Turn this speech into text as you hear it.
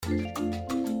Hi,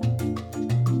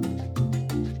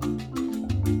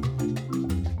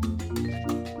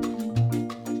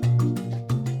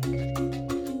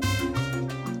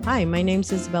 my name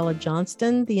is Isabella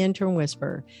Johnston, the Intern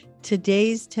Whisperer.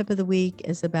 Today's tip of the week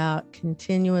is about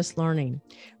continuous learning.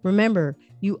 Remember,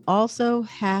 you also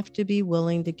have to be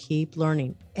willing to keep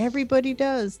learning. Everybody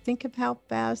does. Think of how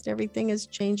fast everything is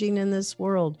changing in this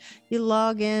world. You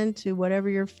log into whatever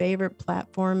your favorite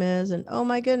platform is, and oh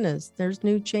my goodness, there's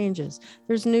new changes,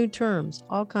 there's new terms,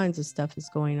 all kinds of stuff is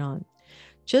going on.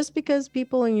 Just because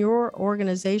people in your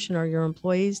organization are your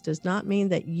employees does not mean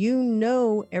that you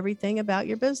know everything about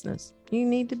your business. You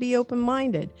need to be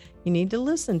open-minded. You need to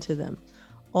listen to them.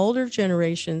 Older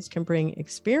generations can bring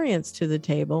experience to the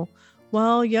table,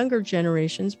 while younger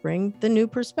generations bring the new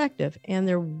perspective, and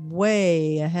they're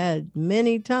way ahead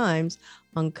many times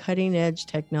on cutting-edge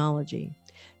technology.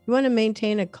 You want to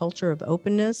maintain a culture of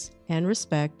openness and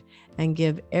respect and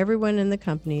give everyone in the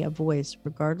company a voice,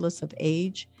 regardless of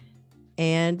age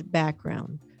and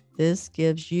background. This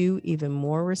gives you even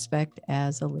more respect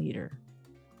as a leader.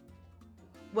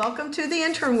 Welcome to the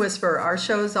Intern Whisperer. Our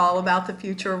show is all about the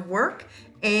future of work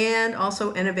and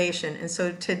also innovation. And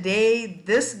so today,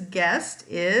 this guest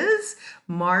is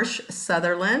Marsh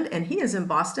Sutherland, and he is in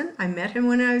Boston. I met him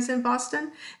when I was in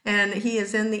Boston, and he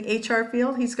is in the HR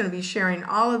field. He's going to be sharing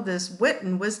all of this wit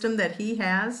and wisdom that he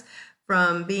has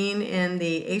from being in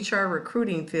the HR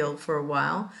recruiting field for a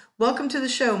while. Welcome to the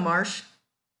show, Marsh.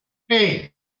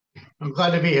 Hey, I'm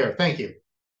glad to be here. Thank you.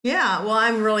 Yeah, well,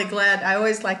 I'm really glad. I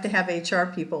always like to have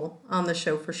HR people on the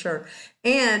show for sure.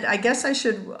 And I guess I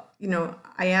should,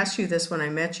 I asked you this when I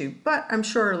met you, but I'm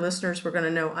sure our listeners were going to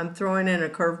know I'm throwing in a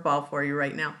curveball for you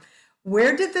right now.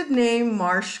 Where did the name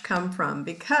Marsh come from?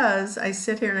 Because I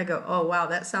sit here and I go, oh, wow,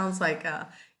 that sounds like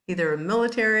either a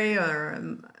military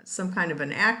or some kind of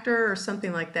an actor or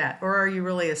something like that. Or are you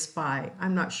really a spy?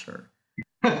 I'm not sure.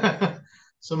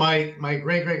 So my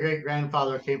great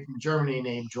grandfather came from Germany,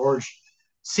 named George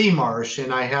C. Marsh,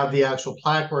 and I have the actual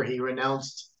plaque where he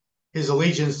renounced his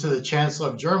allegiance to the Chancellor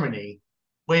of Germany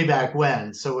way back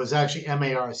when. So it was actually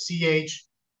March.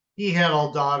 He had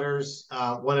all daughters.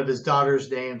 One of his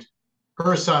daughters named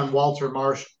her son Walter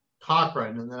Marsh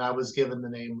Cochran, and then I was given the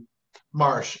name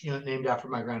Marsh, named after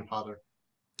my grandfather.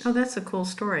 Oh, that's a cool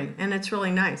story, and it's really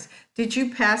nice. Did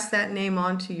you pass that name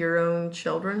on to your own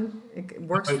children? It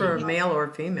works for a male or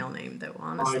a female name, though,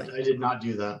 honestly. I did not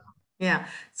do that. Yeah,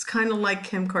 it's kind of like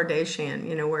Kim Kardashian,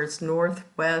 where it's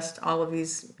Northwest, all of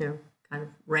these, kind of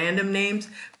random names,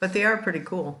 but they are pretty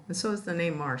cool. And so is the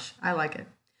name Marsh. I like it.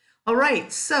 All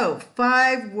right, so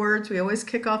 5 words. We always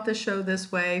kick off the show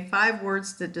this way. 5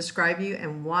 words that describe you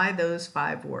and why those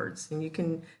 5 words. And you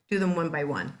can do them one by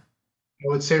one. I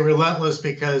would say relentless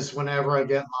because whenever I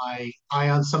get my eye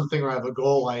on something or I have a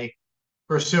goal, I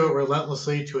pursue it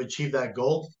relentlessly to achieve that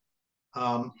goal.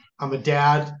 I'm a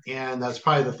dad, and that's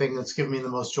probably the thing that's given me the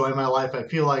most joy in my life. I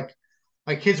feel like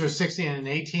my kids are 16 and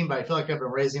 18, but I feel like I've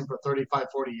been raising them for 35,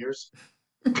 40 years.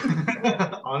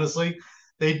 Honestly,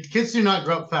 kids do not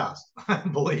grow up fast,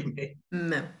 believe me.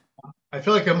 No. I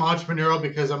feel like I'm entrepreneurial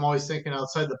because I'm always thinking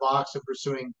outside the box and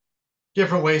pursuing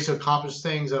different ways to accomplish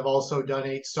things. I've also done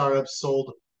 8 startups,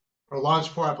 sold or launched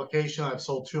 4 applications. I've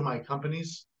sold 2 of my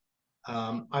companies.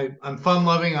 I'm fun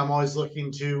loving. I'm always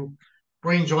looking to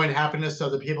bring joy and happiness to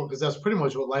other people because that's pretty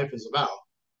much what life is about.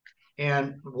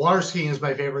 And water skiing is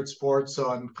my favorite sport, so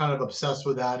I'm kind of obsessed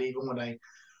with that. Even when I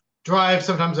drive,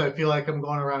 sometimes I feel like I'm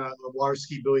going around a water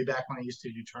ski buoy back when I used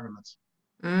to do tournaments.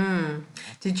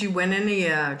 Did you win any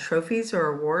trophies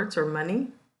or awards or money?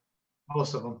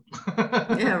 Most of them.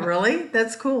 Yeah, really?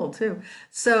 That's cool too.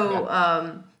 So,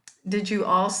 yeah. Did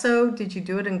you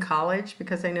do it in college?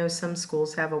 Because I know some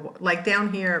schools have like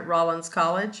down here at Rollins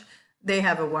College, they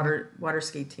have a water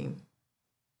ski team.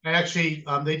 I actually,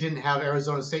 they didn't have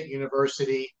Arizona State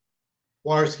University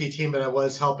water ski team, but I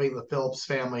was helping the Phillips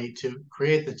family to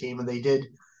create the team, and they did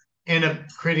end up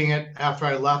creating it after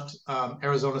I left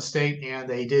Arizona State, and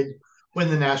they did win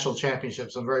the national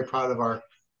championship. So I'm very proud of our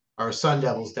Sun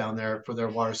Devils down there for their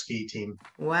water ski team.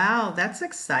 Wow, that's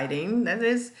exciting. That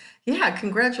is, yeah,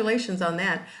 congratulations on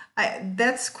that.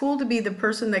 That's cool to be the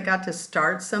person that got to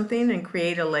start something and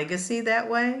create a legacy that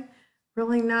way.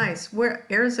 Really nice. Where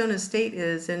Arizona State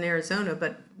is in Arizona,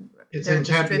 but it's in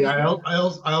Tempe. I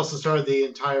also started the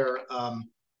entire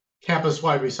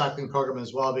campus-wide recycling program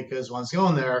as well because when I was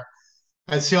going there,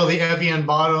 I'd see all the Evian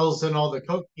bottles and all the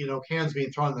Coke, cans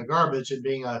being thrown in the garbage, and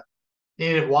being a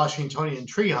native Washingtonian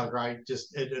tree hugger,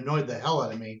 it annoyed the hell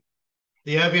out of me.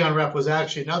 The Evian rep was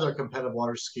actually another competitive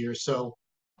water skier, so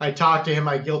I talked to him.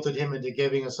 I guilted him into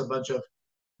giving us a bunch of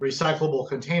recyclable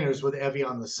containers with Evian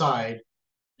on the side.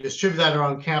 distribute that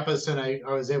around campus, and I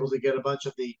was able to get a bunch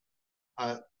of the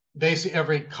uh, basically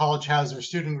every college has their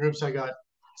student groups. I got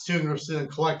student groups to then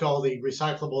collect all the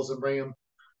recyclables and bring them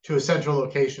to a central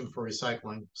location for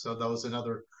recycling. So that was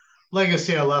another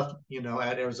legacy I left,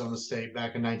 at Arizona State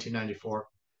back in 1994.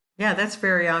 Yeah, that's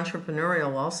very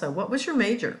entrepreneurial also. What was your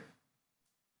major?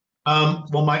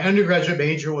 Well, my undergraduate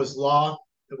major was law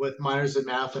with minors in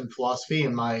math and philosophy,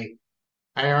 and I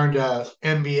earned a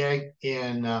MBA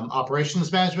in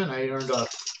operations management. I earned a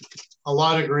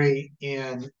law degree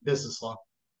in business law.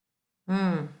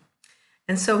 Hmm.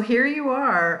 And so here you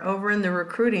are over in the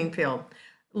recruiting field.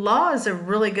 Law is a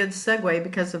really good segue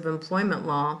because of employment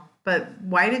law, but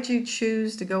why did you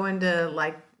choose to go into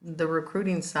like the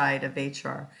recruiting side of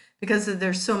HR? Because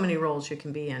there's so many roles you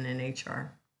can be in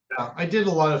HR. I did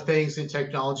a lot of things in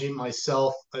technology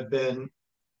myself. I've been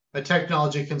a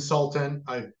technology consultant.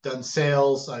 I've done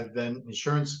sales. I've been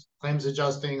insurance claims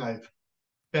adjusting. I've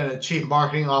been a chief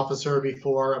marketing officer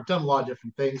before. I've done a lot of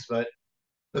different things, but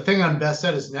the thing I'm best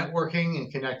at is networking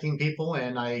and connecting people.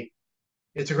 And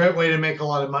it's a great way to make a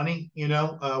lot of money,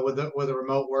 with a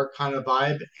remote work kind of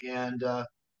vibe. And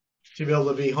to be able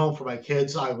to be home for my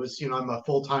kids, I'm a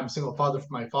full time single father for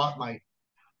my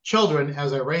children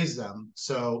as I raised them.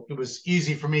 So it was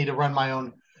easy for me to run my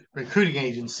own recruiting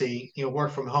agency,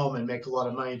 work from home and make a lot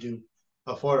of money to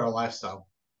afford our lifestyle.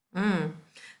 Mm,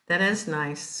 that is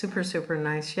nice. Super, super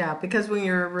nice. Yeah, because when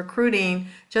you're recruiting,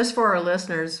 just for our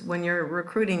listeners, when you're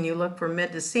recruiting, you look for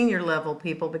mid to senior level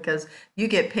people because you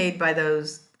get paid by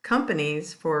those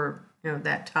companies for,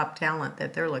 that top talent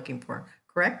that they're looking for,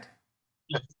 correct?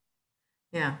 Yeah.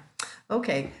 Yeah.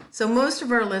 Okay. So most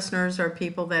of our listeners are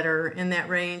people that are in that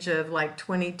range of like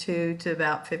 22 to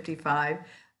about 55.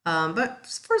 But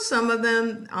for some of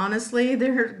them, honestly,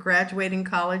 they're graduating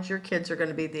college. Your kids are going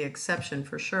to be the exception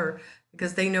for sure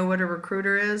because they know what a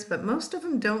recruiter is, but most of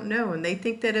them don't know. And they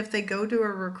think that if they go to a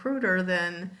recruiter,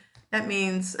 then that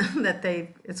means that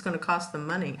it's going to cost them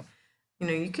money.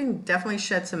 You can definitely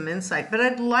shed some insight, but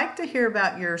I'd like to hear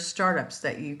about your startups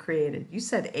that you created. You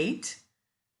said 8?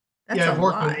 That's Yeah, a I've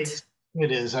worked on eight. lot.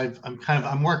 It is.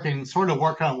 I'm working, sort of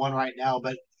working on one right now,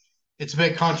 but it's a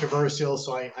bit controversial,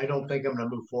 so I don't think I'm going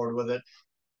to move forward with it.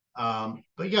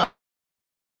 But yeah,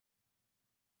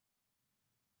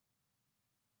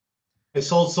 I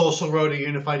sold Social Road, a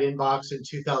unified inbox in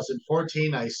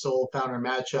 2014. I sold Founder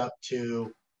Matchup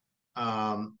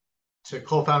um, to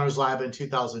Co-Founders Lab in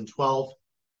 2012.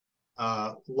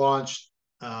 Launched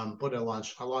what did I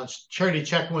launch? I launched Charity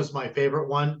Check-in was my favorite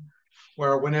one,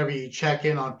 where whenever you check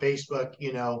in on Facebook,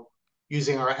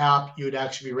 using our app, you would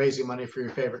actually be raising money for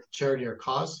your favorite charity or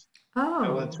cause. I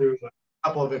went Oh, through a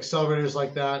couple of accelerators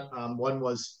like that. One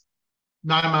was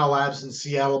 9 Mile Labs in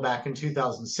Seattle back in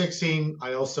 2016.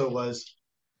 I also was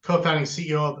co-founding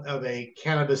CEO of a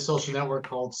cannabis social network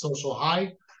called Social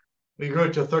High. We grew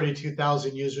it to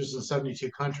 32,000 users in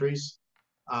 72 countries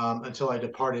until I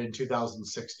departed in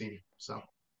 2016. So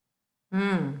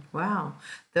wow.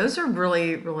 Those are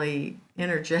really, really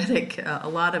energetic. A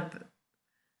lot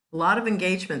of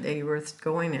engagement that you were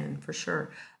going in for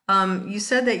sure. You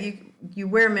said that you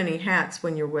wear many hats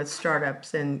when you're with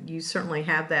startups, and you certainly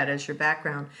have that as your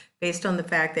background, based on the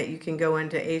fact that you can go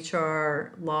into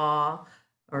HR, law,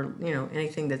 or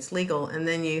anything that's legal, and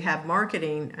then you have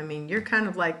marketing. I mean, you're kind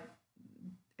of like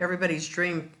everybody's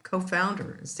dream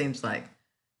co-founder. It seems like.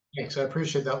 thanks, I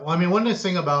appreciate that. Well, I mean, one nice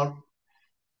thing about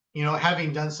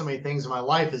having done so many things in my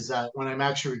life is that when I'm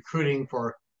actually recruiting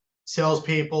for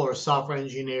salespeople or software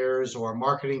engineers or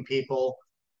marketing people,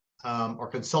 or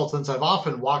consultants, I've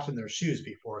often walked in their shoes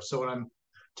before. So when I'm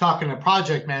talking to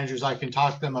project managers, I can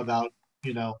talk to them about,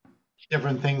 you know,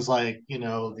 different things like,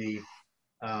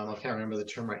 I can't remember the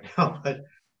term right now, but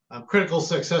critical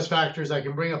success factors. I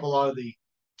can bring up a lot of the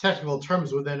technical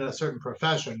terms within a certain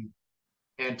profession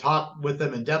and talk with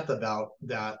them in depth about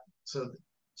that. So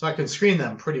I can screen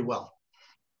them pretty well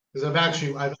because I've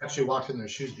actually walked in their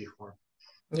shoes before.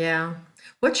 Yeah.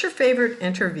 What's your favorite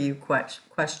interview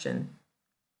question?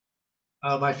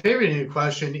 My favorite new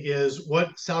question is,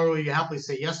 what salary will you happily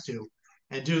say yes to?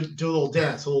 And do a little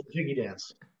dance, a little jiggy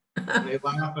dance. And they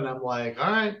laugh, and I'm like,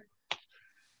 all right.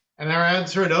 And our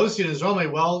answer at Ocean is normally,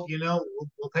 well,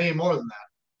 we'll pay you more than that.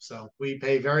 So we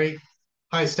pay very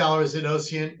high salaries at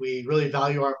Ocean. We really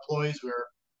value our employees. We're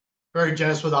very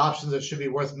generous with options that should be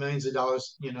worth millions of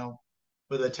dollars,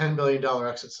 with a $10 billion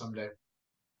exit someday.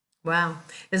 Wow.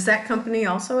 Is that company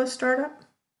also a startup?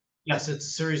 Yes, it's a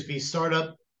Series B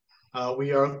startup.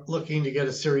 We are looking to get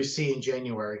a Series C in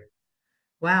January.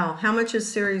 Wow. How much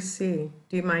is Series C?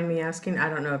 Do you mind me asking? I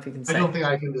don't know if you can I say. don't think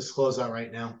I can disclose that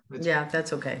right now. It's Yeah,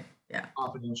 that's okay. Yeah.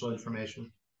 confidential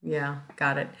information. Yeah,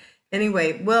 got it.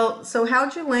 Anyway, well, so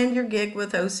how'd you land your gig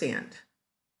with Ocient?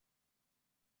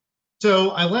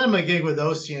 So I landed my gig with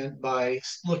Ocean by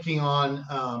looking on,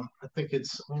 I think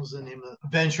it's, what was the name of it?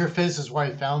 Venture Fizz is where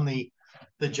I found the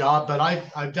job. But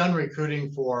I've done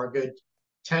recruiting for a good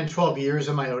 10, 12 years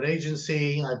in my own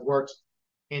agency. I've worked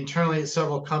internally at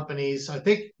several companies. I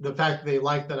think the fact that they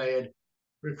liked that I had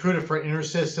recruited for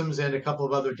InterSystems and a couple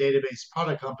of other database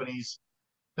product companies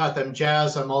got them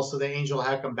jazzed. I'm also the Angel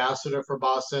Hack ambassador for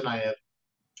Boston. I have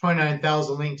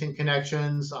 29,000 LinkedIn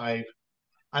connections.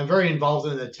 I'm very involved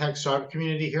in the tech startup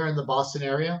community here in the Boston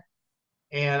area.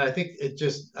 And I think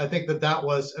that that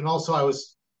was, and also I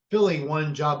was filling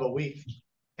one job a week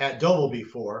at Doble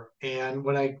before. And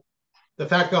the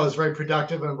fact that I was very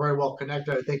productive and very well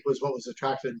connected, I think was what was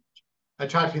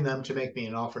attracting them to make me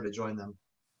an offer to join them.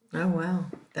 Oh, wow.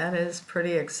 That is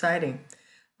pretty exciting.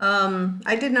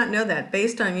 I did not know that.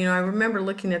 Based on, I remember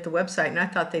looking at the website and I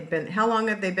thought how long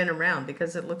have they been around?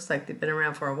 Because it looks like they've been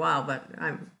around for a while, but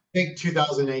I think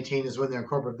 2018 is when they're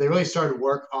incorporated. They really started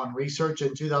work on research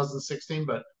in 2016,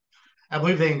 but I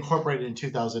believe they incorporated in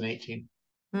 2018.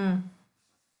 hmm,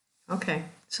 okay.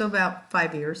 So about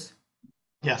 5 years.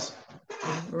 Yes.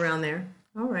 Yeah, around there.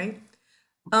 All right.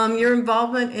 Your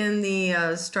involvement in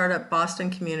the startup Boston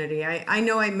community. I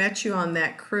know I met you on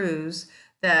that cruise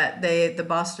the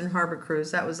Boston Harbor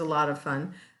cruise. That was a lot of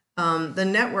fun. The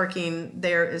networking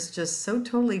there is just so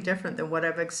totally different than what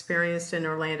I've experienced in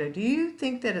Orlando. Do you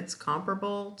think that it's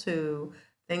comparable to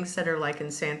things that are like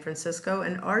in San Francisco?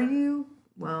 And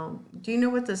do you know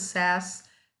what the SAS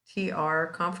TR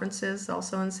conference is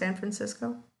also in San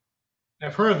Francisco?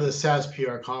 I've heard of the SAS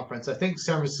PR conference. I think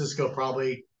San Francisco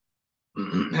probably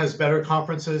has better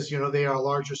conferences. You know, they are a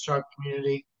larger startup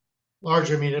community,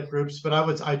 larger meetup groups. But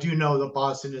I do know that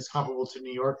Boston is comparable to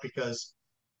New York because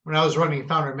when I was running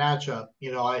Founder Matchup,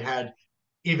 I had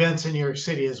events in New York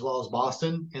City as well as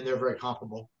Boston, and they're very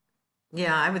comparable.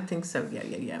 Yeah, I would think so. Yeah,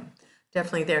 yeah, yeah.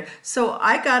 Definitely there. So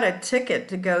I got a ticket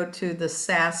to go to the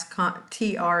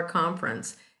TR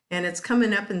conference, and it's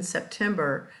coming up in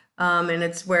September. And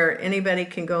it's where anybody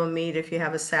can go and meet if you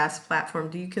have a SaaS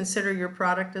platform. Do you consider your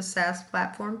product a SaaS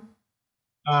platform?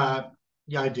 Uh,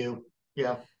 yeah, I do.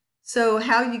 Yeah. So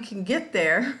how you can get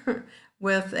there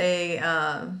with a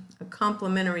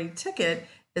complimentary ticket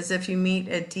is if you meet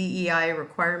a DEI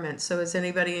requirement. So is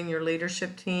anybody in your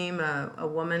leadership team a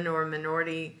woman or a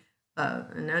minority,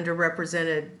 an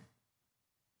underrepresented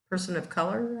person of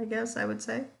color, I guess I would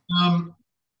say? Um,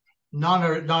 not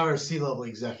our C-level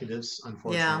executives, Yeah,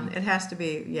 unfortunately. it has to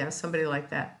be, yeah, somebody like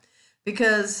that.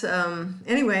 Because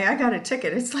anyway, I got a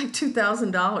ticket. It's like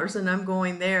 $2,000 and I'm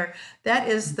going there. That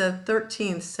is the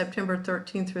 13th, September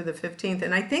 13th through the 15th.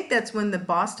 And I think that's when the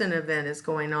Boston event is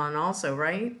going on also,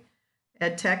 right?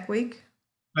 Ed Tech Week.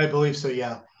 I believe so.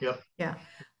 Yeah. Yep. Yeah,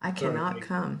 I cannot Certainly.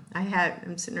 come.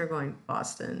 I'm sitting there going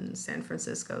Boston, San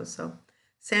Francisco. So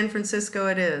San Francisco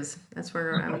it is. That's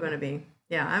where I'm going to be.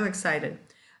 Yeah, I'm excited.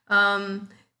 Um,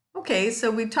 okay,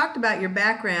 so we talked about your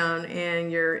background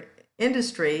and your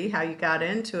industry, how you got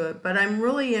into it, but I'm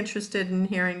really interested in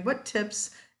hearing what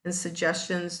tips and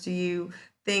suggestions do you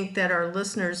think that our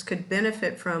listeners could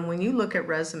benefit from when you look at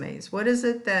resumes? What is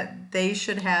it that they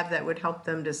should have that would help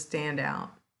them to stand out?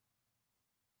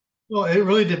 Well, it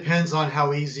really depends on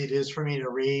how easy it is for me to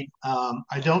read.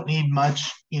 I don't need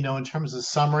much, in terms of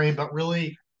summary, but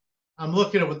really, I'm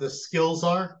looking at what the skills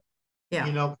are.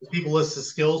 Yeah. People list the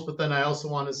skills, but then I also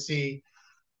want to see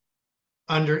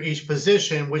under each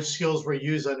position which skills were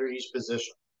used under each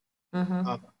position. Mm-hmm.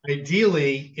 Um,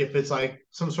 Ideally, if it's like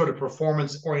some sort of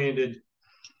performance-oriented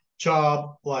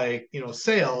job, like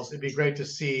sales, it'd be great to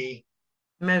see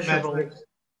Measurable. metrics.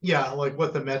 Yeah, like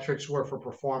what the metrics were for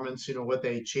performance, what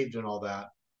they achieved and all that.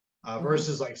 Mm-hmm.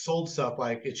 Versus like sold stuff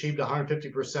like achieved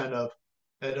 150% of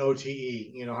an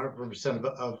OTE, 100%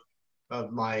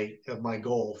 of my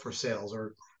goal for sales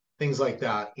or things like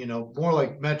that. More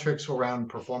like metrics around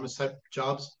performance type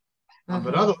jobs. But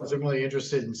Mm-hmm. otherwise, I'm really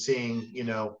interested in seeing,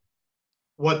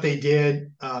 what they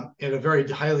did at a very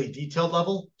highly detailed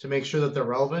level to make sure that they're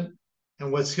relevant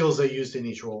and what skills they used in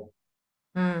each role.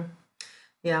 Mm.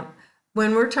 Yeah.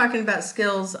 When we're talking about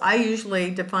skills, I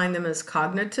usually define them as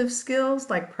cognitive skills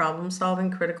like problem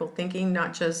solving, critical thinking,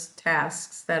 not just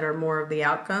tasks that are more of the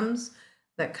outcomes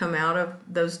that come out of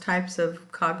those types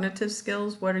of cognitive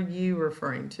skills. What are you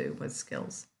referring to with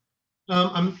skills?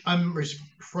 I'm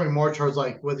referring more towards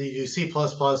like whether you do C++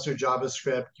 plus plus or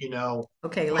JavaScript,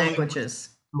 Okay, what language, languages.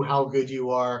 how good you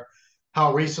are,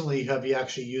 how recently have you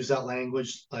actually used that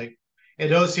language. Like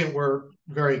at Ocient, we're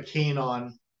very keen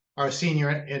on our senior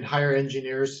and higher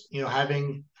engineers,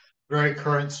 having very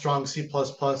current, strong C++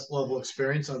 level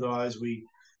experience. Otherwise, we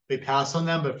pass on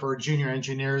them. But for junior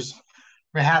engineers,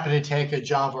 we're happy to take a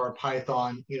Java or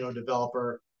Python,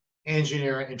 developer,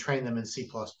 engineer, and train them in C++.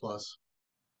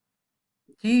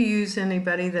 Do you use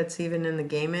anybody that's even in the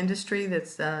game industry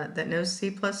that knows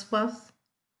C++?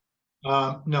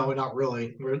 No, not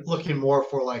really. We're looking more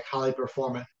for like highly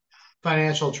performant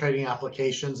financial trading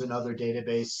applications and other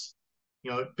database,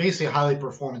 basically highly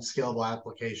performant scalable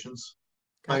applications,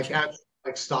 like Gotcha.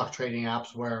 like stock trading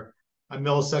apps where a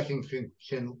millisecond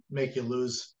can make you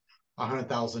lose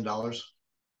 $100,000.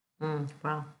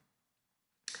 Wow.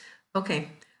 Okay.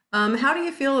 How do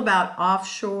you feel about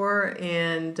offshore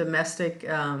and domestic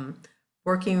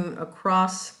working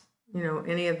across,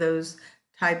 any of those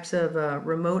types of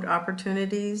remote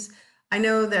opportunities? I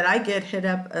know that I get hit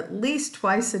up at least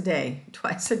twice a day,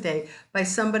 twice a day by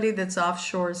somebody that's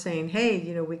offshore saying,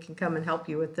 hey, we can come and help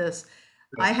you with this.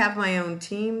 I have my own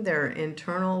team, they're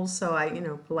internal, so I,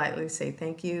 politely say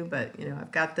thank you, but,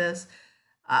 I've got this.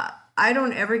 I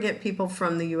don't ever get people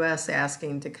from the US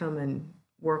asking to come and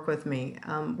work with me.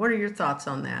 What are your thoughts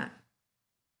on that?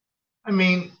 I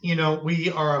mean,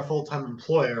 we are a full-time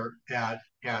employer at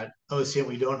OC, and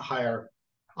we don't hire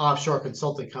offshore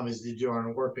consulting companies to do our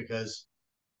own work because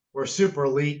we're super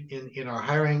elite in our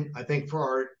hiring. I think for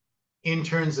our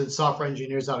interns and software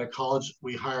engineers out of college,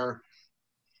 we hire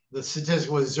the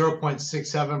statistic was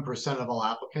 0.67% of all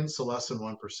applicants, so less than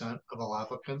 1% of all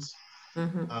applicants.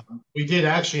 Hmm. We did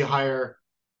actually hire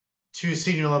two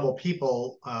senior level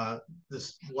people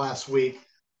this last week,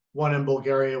 one in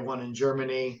Bulgaria, one in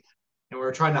Germany, and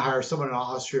we're trying to hire someone in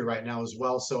Austria right now as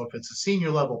well. So if it's a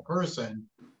senior level person,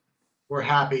 we're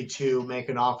happy to make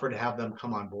an offer to have them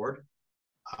come on board.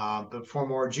 But for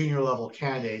more junior level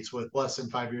candidates with less than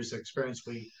 5 years of experience,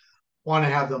 we want to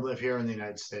have them live here in the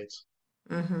United States.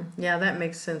 Yeah, that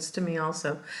makes sense to me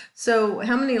also. So,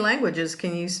 how many languages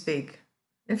can you speak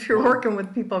if you're One. working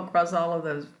with people across all of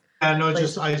those No,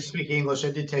 just places? I speak English.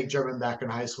 I did take German back in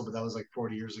high school, but that was like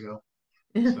 40 years ago.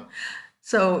 So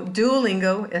So,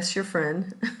 Duolingo is your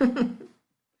friend.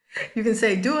 You can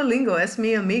say Duolingo es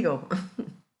mi amigo.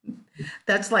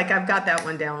 That's like I've got that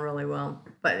one down really well.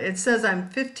 But it says I'm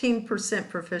 15%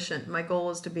 proficient. My goal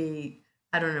is to be,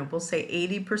 I don't know, we'll say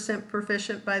 80%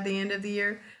 proficient by the end of the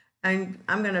year. I'm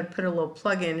going to put a little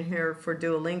plug in here for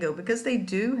Duolingo because they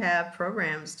do have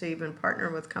programs to even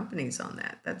partner with companies on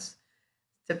that. That's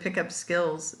to pick up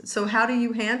skills. So how do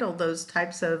you handle those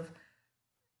types of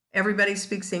everybody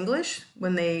speaks English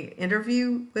when they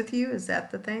interview with you? Is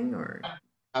that the thing or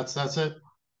that's it.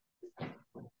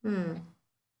 hmm.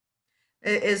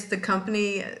 Is the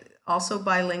company also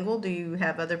bilingual? Do you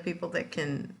have other people that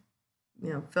can,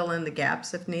 fill in the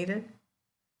gaps if needed?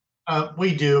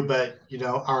 We do, but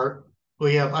our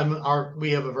we have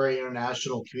a very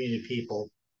international community of people,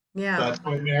 Yeah.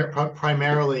 but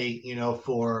primarily,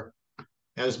 for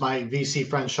as my VC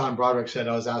friend Sean Broderick said,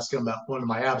 I was asking him about one of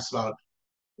my apps about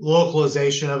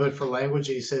localization of it for language.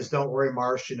 He says, "Don't worry,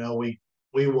 Marsh.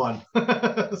 We won.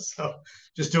 So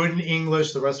just do it in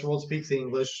English. The rest of the world speaks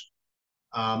English.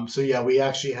 So yeah, we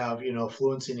actually have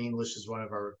fluency in English is one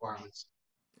of our requirements.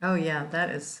 Oh yeah,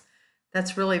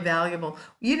 that's really valuable.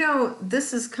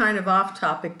 This is kind of off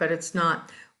topic, but it's not.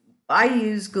 I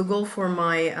use Google for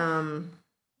my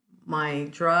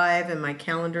drive and my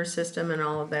calendar system and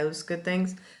all of those good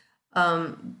things.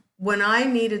 When I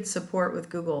needed support with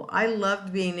Google, I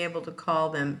loved being able to call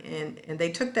them, and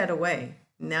they took that away.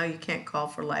 Now you can't call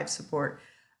for live support.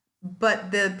 But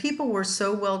the people were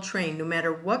so well trained, no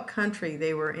matter what country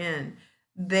they were in,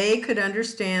 they could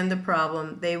understand the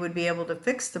problem. They would be able to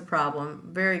fix the problem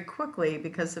very quickly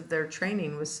because of their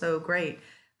training was so great.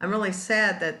 I'm really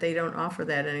sad that they don't offer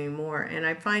that anymore. And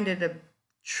I find it a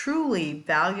truly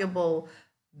valuable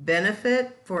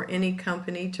benefit for any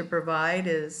company to provide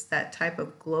is that type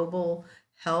of global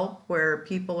help where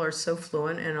people are so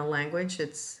fluent in a language.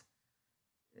 It's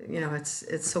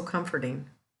so comforting.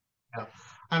 Yeah.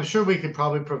 I'm sure we could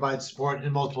probably provide support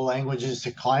in multiple languages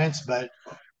to clients, but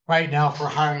right now for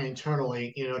hiring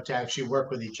internally, to actually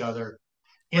work with each other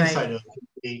inside Right. of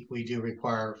we do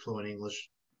require fluent English.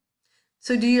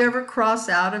 So do you ever cross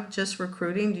out of just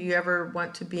recruiting? Do you ever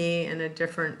want to be in a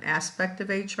different aspect of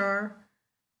HR?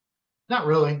 Not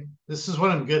really. This is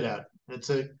what I'm good at.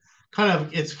 It's kind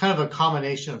of a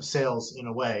combination of sales in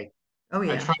a way. Oh I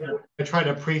yeah. try to I try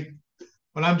to pre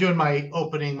when I'm doing my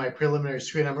preliminary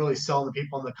screen, I'm really selling the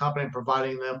people in the company and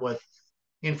providing them with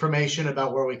information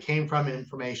about where we came from,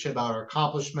 information about our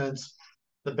accomplishments,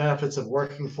 the benefits of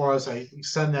working for us. I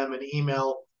send them an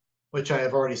email, which I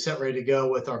have already set ready to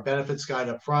go with our benefits guide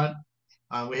up front.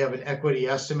 We have an equity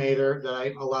estimator that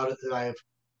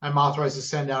I I'm authorized to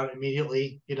send out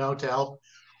immediately, to help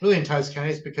really entice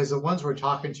candidates because the ones we're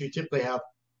talking to typically have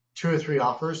 2 or 3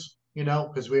 offers,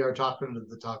 because we are talking to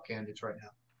the top candidates right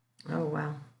now. Oh,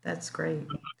 wow. That's great.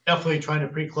 Definitely trying to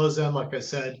pre-close them. Like I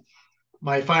said,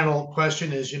 my final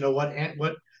question is,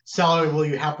 what salary will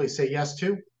you happily say yes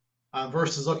to,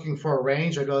 versus looking for a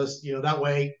range? I know this, that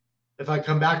way, if I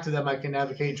come back to them, I can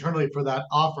advocate internally for that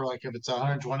offer. Like if it's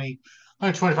 120,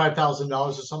 $125,000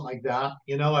 or something like that,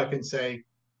 I can say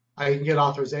I can get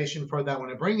authorization for that.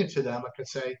 When I bring it to them, I could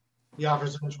say the offer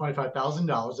is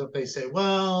 $125,000. If they say,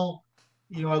 well,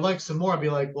 I'd like some more, I'd be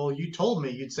like, well, you told me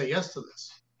you'd say yes to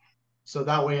this. So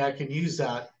that way I can use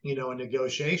that, in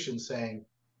negotiation saying,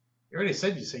 you already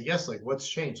said you say yes, like what's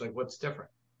changed? Like what's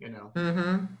different?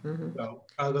 Mm-hmm. Mm-hmm. So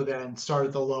other than start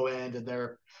at the low end and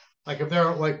they're like, if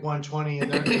they're like 120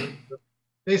 and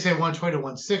they say 120 to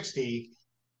 160,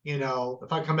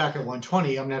 if I come back at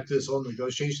 120, I'm gonna have to do this whole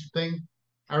negotiation thing.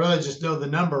 I rather just know the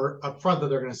number up front that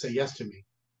they're gonna say yes to me,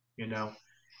 you know,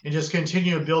 and just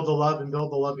continue to build the love and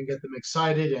build the love and get them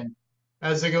excited. And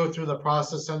as they go through the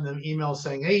process, send them emails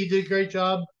saying, hey, you did a great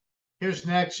job. Here's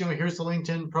next, here's the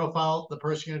LinkedIn profile, the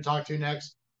person you're gonna talk to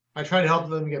next. I try to help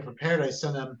them get prepared. I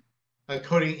send them a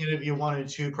coding interview 1 and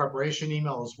 2 preparation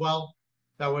email as well.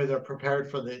 That way they're prepared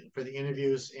for the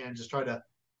interviews and just try to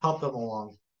help them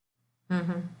along.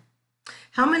 Mm-hmm.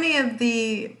 How many of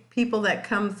the people that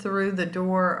come through the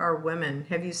door are women?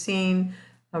 Have you seen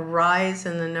a rise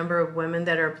in the number of women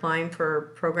that are applying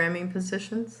for programming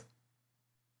positions?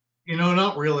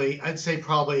 Not really. I'd say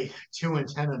probably 2 and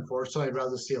 10, unfortunately. I'd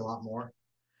rather see a lot more.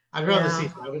 I'd rather see Yeah.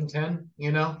 5 and 10,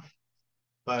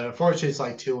 but unfortunately it's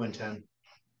like 2 and 10.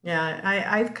 Yeah,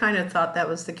 I've kind of thought that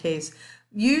was the case.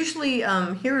 Usually,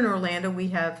 here in Orlando, we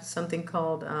have something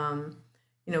called,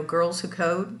 Girls Who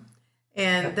Code,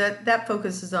 and Yeah. that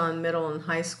focuses on middle and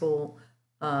high school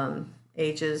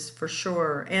ages for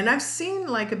sure. And I've seen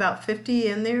like about 50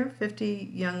 in there, 50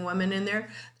 young women in there.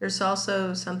 There's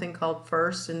also something called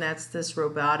First, and that's this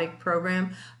robotic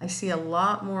program. I see a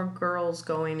lot more girls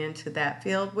going into that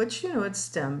field, which, it's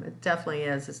STEM. It definitely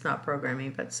is. It's not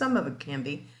programming, but some of it can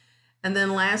be. And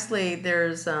then lastly,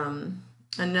 there's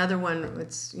another one.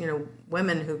 It's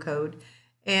women who code,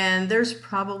 and there's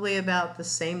probably about the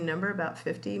same number, about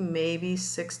 50, maybe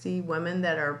 60 women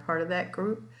that are part of that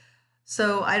group.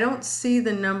 So I don't see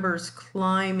the numbers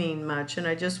climbing much, and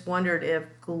I just wondered if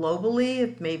globally,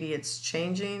 if maybe it's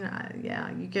changing.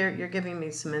 Yeah, you're giving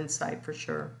me some insight for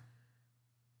sure.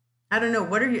 I don't know.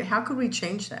 What are you? How could we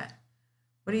change that?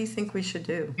 What do you think we should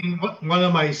do? One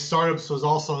of my startups was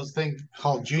also a thing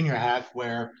called Junior Hack,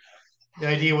 where the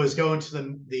idea was going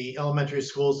to the elementary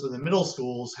schools and the middle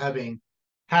schools, having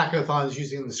hackathons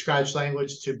using the Scratch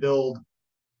language to build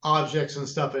objects and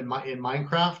stuff in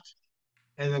Minecraft,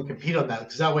 and then compete on that.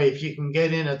 Because that way, if you can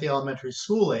get in at the elementary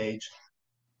school age,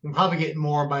 you can probably get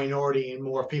more minority and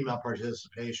more female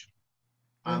participation.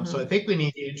 So I Mm-hmm. think we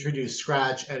need to introduce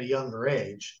Scratch at a younger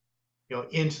age,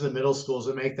 into the middle schools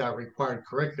and make that required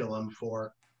curriculum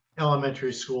for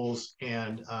elementary schools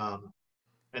and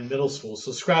middle schools.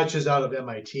 So Scratch is out of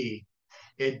MIT.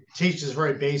 It teaches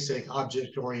very basic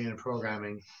object-oriented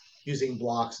programming using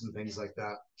blocks and things like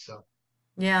that. So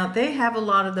Yeah, they have a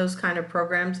lot of those kind of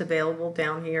programs available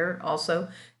down here also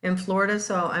in Florida.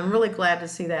 So I'm really glad to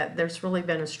see that there's really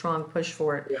been a strong push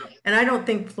for it. yeah, And I don't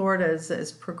think Florida is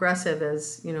as progressive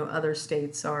as, other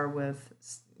states are with,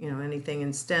 anything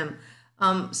in STEM.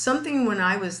 Something when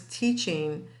I was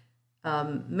teaching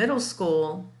middle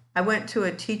school, I went to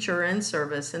a teacher in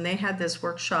service and they had this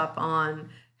workshop on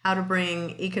how to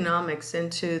bring economics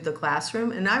into the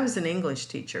classroom. And I was an English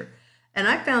teacher. And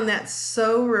I found that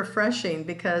so refreshing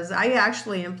because I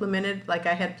actually implemented, like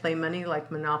I had play money,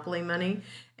 like Monopoly money,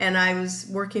 and I was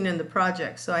working in the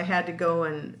project. So I had to go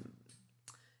and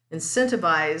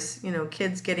incentivize,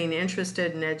 kids getting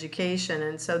interested in education.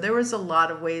 And so there was a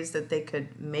lot of ways that they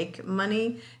could make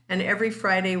money. And every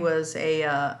Friday was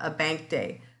a bank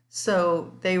day.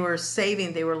 So they were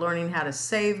saving, they were learning how to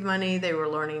save money. They were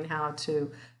learning how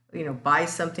to, buy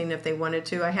something if they wanted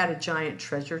to. I had a giant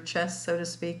treasure chest, so to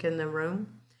speak, in the room.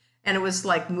 And it was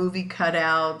like movie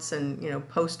cutouts and,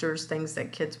 posters, things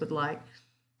that kids would like.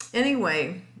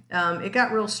 Anyway, it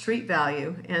got real street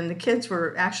value, and the kids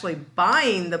were actually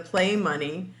buying the play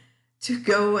money to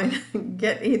go and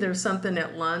get either something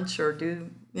at lunch or do,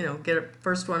 get a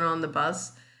first one on the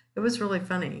bus. It was really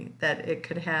funny that it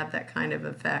could have that kind of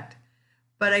effect.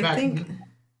 But I back think,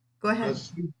 go ahead.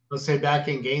 let's say back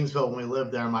in Gainesville when we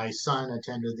lived there, my son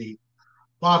attended the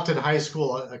Lofton High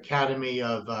School Academy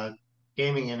of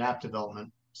Gaming and App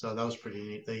Development. So that was pretty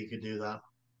neat that you could do that.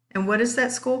 And what is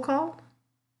that school called?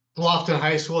 Bluffton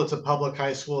High School. It's a public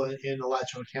high school in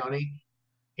Alachua County.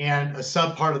 And a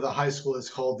sub part of the high school is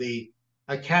called the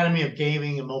Academy of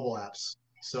Gaming and Mobile Apps.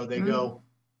 So they Mm, go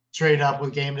straight up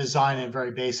with game design and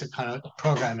very basic kind of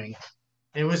programming.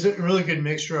 It was a really good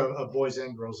mixture of boys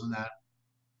and girls in that.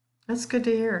 that's good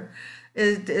to hear.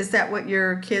 Is that what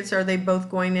your kids are they both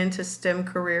going into STEM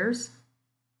careers?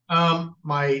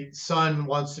 My son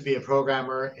wants to be a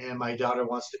programmer, and my daughter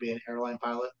wants to be an airline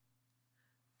pilot.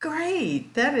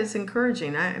 Great. That is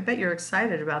encouraging. I bet you're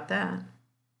excited about that.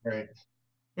 Right.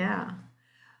 Yeah.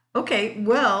 Okay,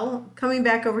 well, coming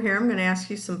back over here, I'm going to ask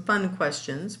you some fun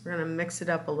questions. We're going to mix it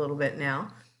up a little bit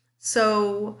now.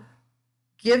 So,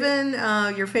 given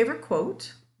your favorite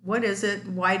quote, what is it?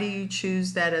 Why do you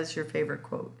choose that as your favorite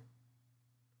quote?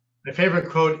 My favorite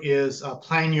quote is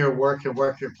plan your work and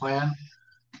work your plan.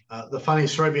 The funny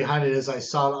story behind it is I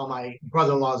saw it on my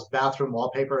brother in law's bathroom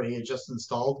wallpaper he had just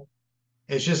installed.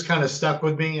 It's just kind of stuck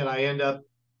with me, and I end up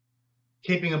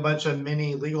keeping a bunch of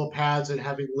mini legal pads and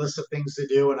having lists of things to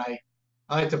do. And I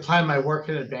like to plan my work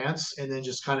in advance and then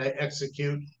just kind of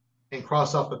execute and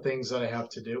cross off the things that I have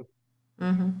to do.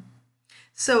 Hmm.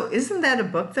 So, isn't that a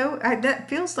book though? That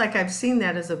feels like I've seen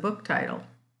that as a book title.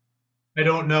 I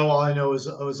don't know. All I know is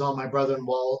it was on my brother in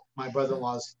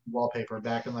law's wallpaper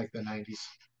back in like the 90s.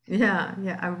 Yeah,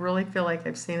 yeah, I really feel like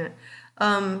I've seen it.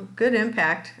 Good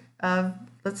impact.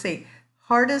 Let's see,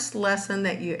 hardest lesson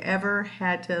that you ever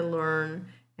had to learn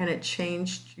and it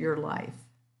changed your life.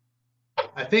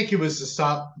 I think it was to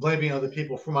stop blaming other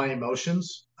people for my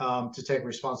emotions, to take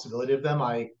responsibility of them.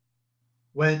 I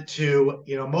went to,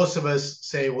 most of us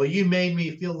say, well, you made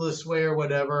me feel this way or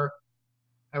whatever.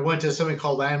 I went to something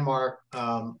called Landmark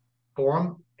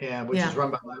Forum, and which is Yeah.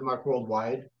 run by Landmark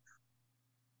Worldwide,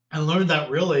 and learned that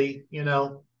really,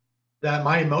 that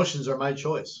my emotions are my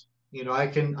choice. I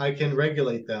can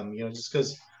regulate them. Just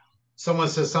because someone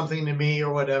says something to me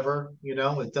or whatever,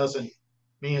 it doesn't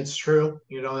mean it's true.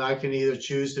 I can either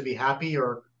choose to be happy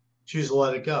or choose to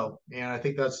let it go. And I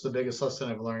think that's the biggest lesson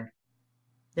I've learned.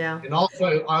 Yeah. And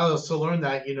also, I also learned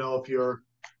that if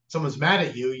someone's mad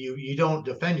at you, you don't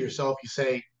defend yourself.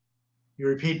 You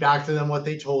repeat back to them what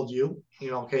they told you.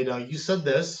 Okay, now you said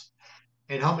this,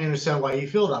 and help me understand why you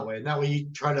feel that way. And that way,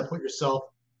 you try to put yourself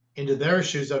into their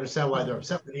shoes to understand why they're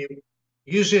upset with you.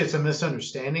 Usually, it's a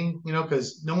misunderstanding,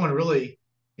 because no one really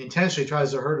intentionally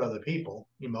tries to hurt other people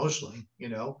emotionally.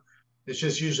 It's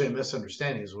just usually a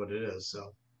misunderstanding, is what it is.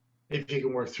 So, if you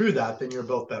can work through that, then you're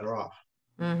both better off.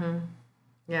 Mm-hmm.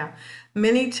 Yeah.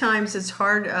 Many times it's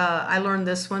hard. I learned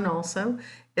this one also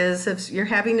is if you're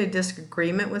having a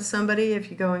disagreement with somebody,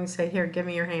 if you go and say, Here, give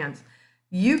me your hands,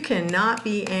 you cannot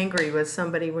be angry with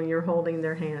somebody when you're holding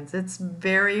their hands. It's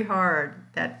very hard.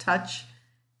 That touch,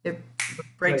 it Good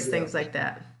breaks idea. things like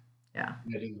that. Yeah.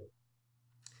 Good idea.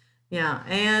 Yeah.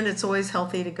 And it's always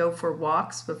healthy to go for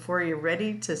walks before you're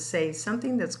ready to say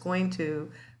something that's going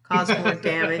to cause more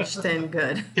damage than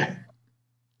good. Yeah,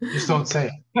 just don't say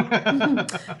it.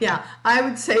 Yeah, I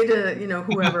would say to,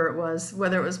 whoever it was,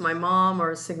 whether it was my mom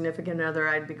or a significant other,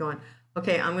 I'd be going,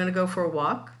 okay, I'm going to go for a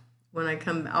walk.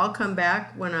 I'll come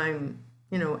back when I'm,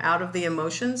 out of the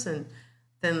emotions and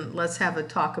then let's have a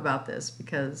talk about this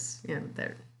because,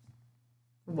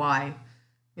 why,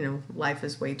 life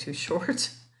is way too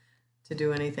short to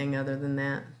do anything other than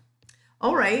that.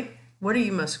 All right. What are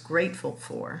you most grateful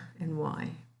for and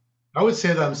why? I would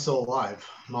say that I'm still alive.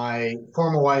 My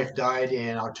former wife died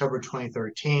in October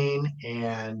 2013,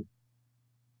 and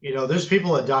there's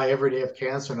people that die every day of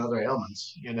cancer and other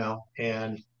ailments,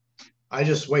 and I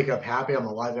just wake up happy I'm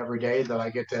alive every day that I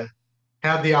get to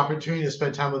have the opportunity to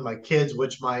spend time with my kids,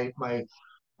 which my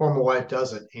former wife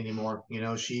doesn't anymore.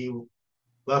 She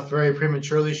left very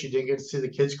prematurely. She didn't get to see the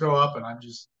kids grow up, and I'm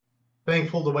just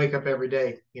thankful to wake up every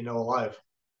day, alive.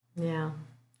 Yeah,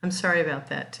 I'm sorry about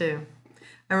that too.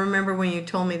 I remember when you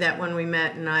told me that when we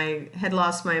met, and I had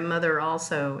lost my mother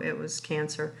also. It was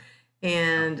cancer,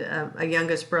 and a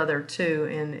youngest brother too.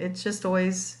 And it's just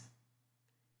always,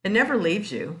 it never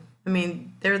leaves you. I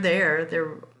mean, they're there.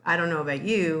 I don't know about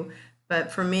you,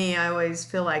 but for me, I always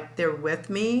feel like they're with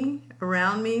me,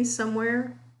 around me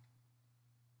somewhere.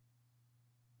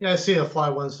 Yeah, I see a fly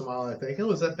once in a while. I think,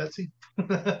 oh, is that Betsy?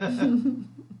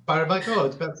 Fired like, oh,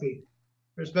 it's Betsy.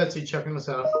 There's Betsy checking us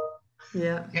out.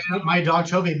 Yeah. And my dog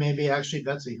Toby may be actually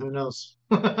Betsy. Who knows?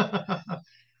 Never know.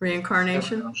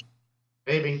 Reincarnation.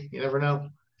 Maybe. You never know.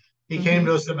 He came Hmm.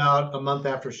 to us about a month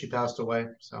after she passed away.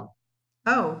 So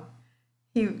Oh,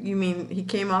 you mean he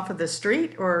came off of the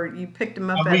street or you picked him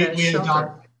up at we a we shelter?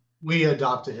 adopt we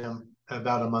adopted him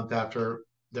about a month after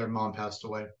their mom passed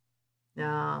away.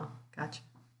 Yeah, gotcha.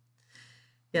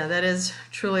 Yeah, that is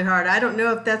truly hard. I don't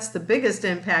know if that's the biggest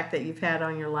impact that you've had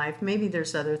on your life. Maybe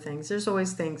there's other things. There's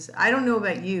always things. I don't know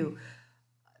about you.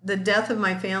 The death of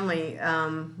my family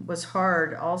was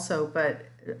hard also, but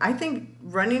I think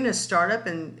running a startup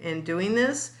and doing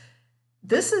this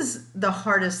is the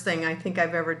hardest thing I think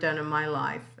I've ever done in my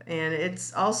life. And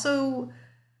it's also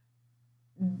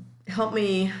helped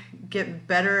me get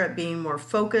better at being more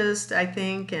focused, I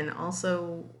think, and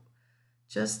also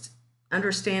just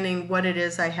understanding what it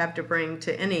is I have to bring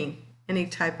to any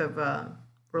type of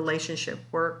relationship,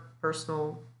 work,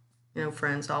 personal,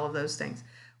 friends, all of those things.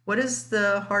 What is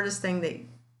the hardest thing that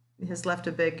has left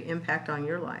a big impact on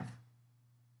your life?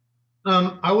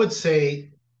 I would say,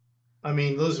 I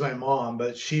mean, losing my mom,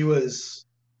 but she was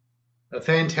a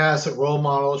fantastic role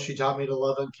model. She taught me to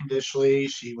love unconditionally.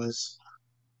 She was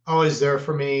always there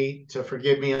for me to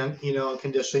forgive me,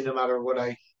 unconditionally, no matter what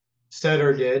I said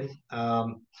or did.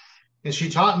 And she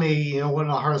taught me, one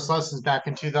of the hardest lessons back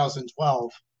in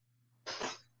 2012,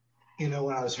 when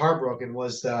I was heartbroken,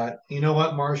 was that, you know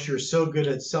what, Marsh, you're so good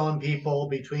at selling people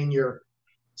between your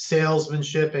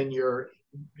salesmanship and your,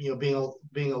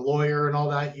 being a lawyer and all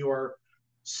that. You are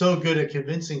so good at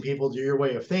convincing people to your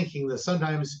way of thinking that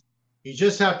sometimes you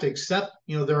just have to accept,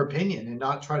 their opinion and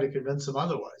not try to convince them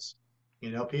otherwise.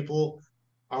 People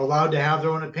are allowed to have their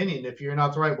own opinion. If you're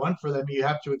not the right one for them, you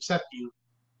have to accept. You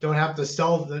don't have to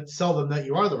sell them that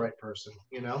you are the right person,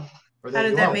 or How that did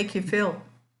you that are. make you feel?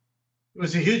 It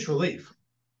was a huge relief.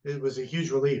 It was a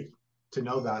huge relief to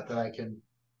know that I can,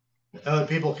 other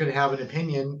people can have an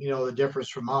opinion, that differs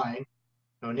from mine,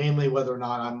 namely whether or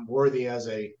not I'm worthy as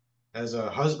a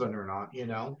husband or not,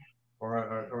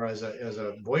 or as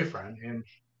a boyfriend, and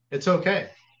it's okay,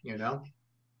 you know.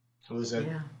 It was a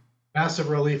Yeah. massive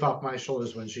relief off my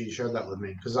shoulders when she shared that with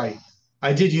me, because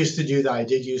I did used to do that. I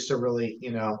did used to really,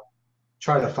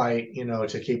 try to fight,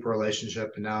 to keep a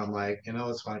relationship, and now I'm like,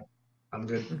 it's fine, I'm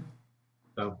good.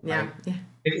 So Yeah. Yeah.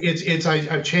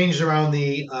 I've changed around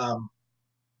the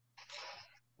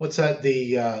what's that,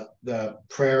 the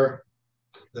prayer,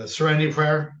 the serenity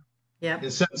prayer. Yep.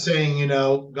 Instead of saying,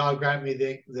 God grant me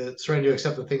the serenity to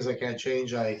accept the things I can't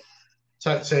change, I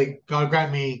say, God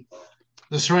grant me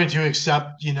the serenity to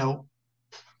accept,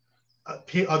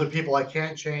 other people I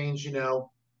can't change,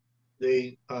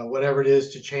 the whatever it is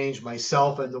to change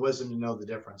myself, and the wisdom to know the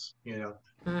difference,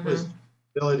 Mm-hmm. was the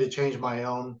ability to change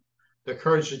the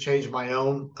courage to change my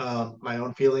own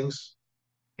feelings,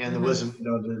 and the Mm-hmm. wisdom to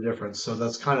know the difference. So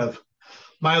that's kind of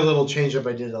my little change up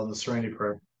I did on the serenity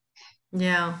prayer.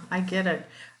 Yeah, I get it.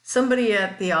 Somebody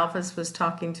at the office was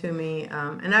talking to me,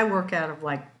 and I work out of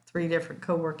like three different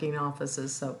co-working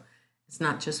offices, so it's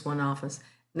not just one office.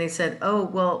 And they said, "Oh,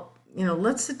 well,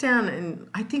 let's sit down and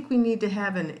I think we need to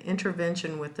have an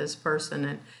intervention with this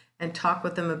person and talk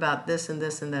with them about this and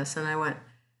this and this." And I went,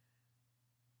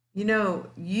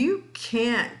 you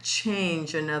can't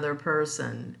change another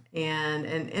person, and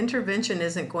an intervention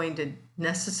isn't going to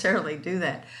necessarily do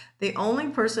that. The only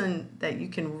person that you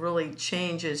can really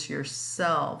change is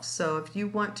yourself. So if you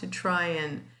want to try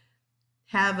and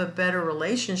have a better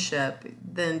relationship,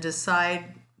 then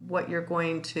decide what you're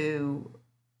going to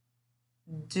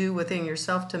do within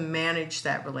yourself to manage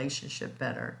that relationship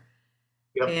better.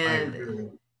 Yep, I And agree.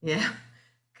 yeah,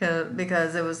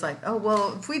 because it was like, oh,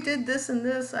 well, if we did this and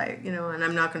this, and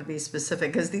I'm not going to be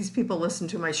specific because these people listen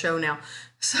to my show now.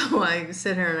 So I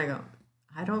sit here and I go,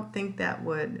 I don't think that's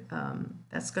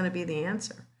going to be the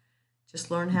answer.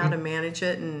 Just learn how to manage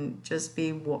it and just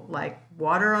be like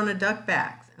water on a duck's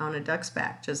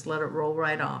back. Just let it roll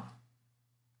right off.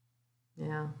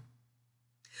 Yeah.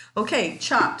 Okay,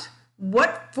 chopped.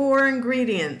 What four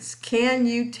ingredients can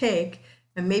you take?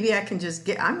 And maybe I can just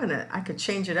I could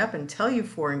change it up and tell you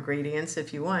four ingredients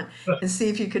if you want and see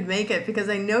if you could make it because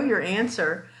I know your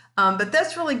answer. But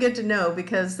that's really good to know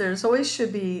because there's always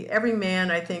should be every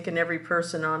man, I think, and every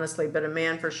person, honestly, but a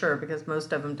man for sure because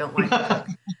most of them don't like to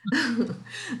cook.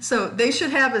 So they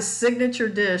should have a signature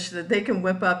dish that they can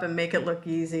whip up and make it look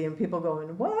easy and people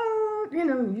going, what?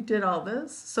 You did all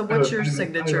this. So I have, what's a, your I have, a, I have,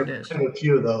 signature a, dish? I have a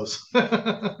few of those.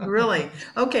 Really?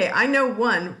 Okay, I know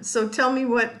one. So tell me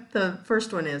what the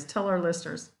first one is. Tell our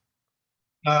listeners.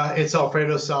 It's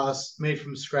Alfredo sauce made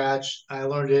from scratch. I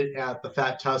learned it at the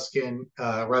Fat Tuscan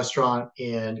restaurant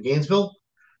in Gainesville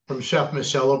from Chef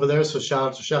Michelle over there. So shout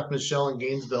out to Chef Michelle in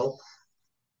Gainesville.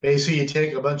 Basically, you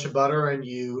take a bunch of butter and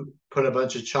you put a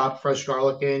bunch of chopped fresh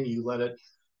garlic in. You let it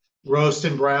roast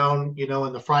and brown,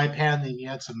 in the fry pan. Then you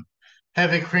add some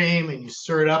heavy cream and you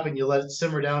stir it up and you let it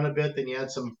simmer down a bit. Then you add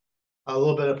a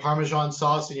little bit of Parmesan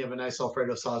sauce and you have a nice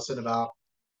Alfredo sauce in about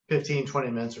 15,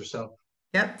 20 minutes or so.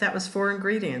 Yep, that was 4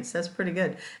 ingredients. That's pretty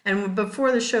good. And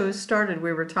before the show started,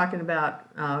 we were talking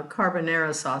about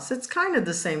carbonara sauce. It's kind of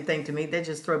the same thing to me. They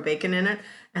just throw bacon in it,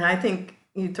 and I think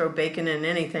you throw bacon in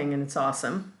anything, and it's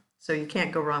awesome. So you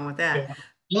can't go wrong with Yeah. that.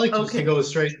 I like just to Okay. go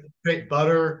straight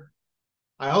butter.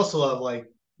 I also love like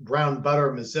brown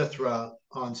butter mizithra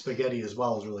on spaghetti as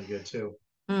well is really good too.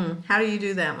 How do you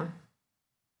do that one?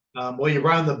 Well, you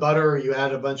brown the butter, you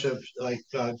add a bunch of like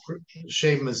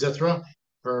shaved mizithra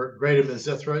or grated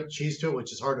mizithra cheese to it,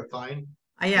 which is hard to find.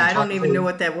 Yeah, On I top don't of even know it,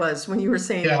 what that was when you were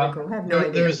saying the yeah, article. I have no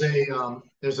idea.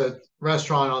 there's a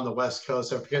restaurant on the West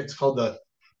Coast. I forget it's called the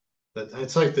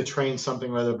it's like the train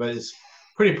something or other, but it's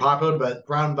pretty popular. But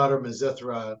brown butter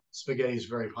mizithra spaghetti is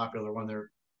very popular. One of their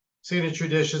signature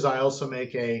dishes. I also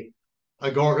make a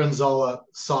gorgonzola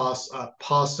sauce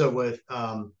pasta with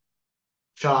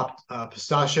chopped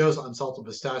pistachios, unsalted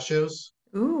pistachios.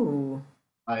 Ooh.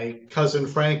 My cousin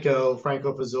Franco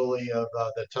Fazzoli of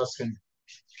the Tuscan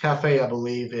Cafe, I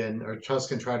believe, in or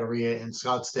Tuscan Trattoria in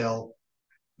Scottsdale,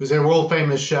 who's a world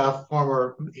famous chef,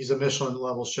 he's a Michelin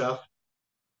level chef.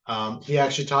 He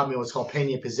actually taught me what's called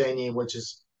penne pizzini, which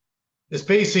is it's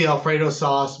basically Alfredo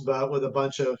sauce, but with a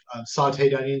bunch of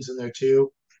sauteed onions in there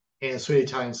too, and sweet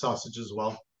Italian sausage as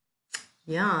well.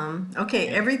 Yum. Okay,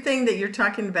 And everything that you're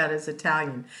talking about is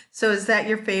Italian. So is that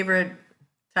your favorite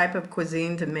type of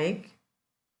cuisine to make?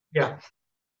 yeah,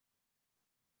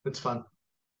 it's fun.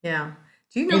 Yeah.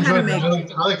 Do you I know how enjoy to that.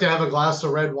 make? I like to have a glass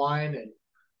of red wine and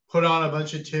put on a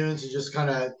bunch of tunes and just kind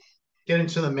of get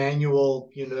into the manual,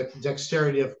 the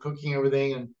dexterity of cooking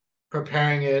everything and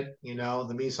preparing it,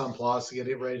 the mise en place to get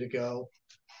it ready to go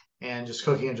and just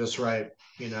cooking it just right.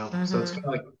 So it's kind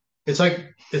Mm-hmm. of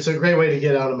it's a great way to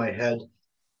get out of my head.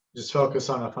 Just focus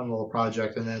on a fun little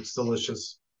project and then it's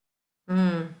delicious.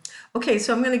 Mm. Okay,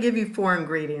 so I'm going to give you 4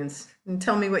 ingredients and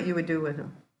tell me what you would do with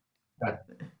them. Okay.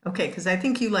 Okay, because I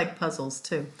think you like puzzles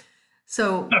too.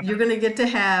 So you're going to get to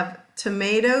have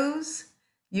tomatoes.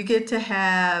 You get to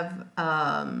have,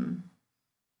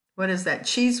 what is that?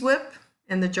 Cheese whip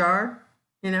in the jar,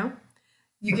 you know?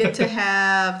 You get to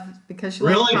have, because you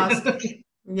like Really? pasta.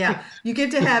 Yeah, you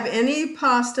get to have any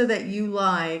pasta that you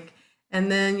like.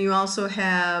 And then you also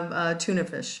have tuna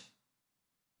fish.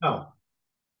 Oh,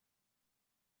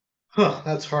 huh,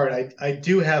 that's hard. I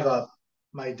do have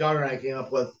my daughter and I came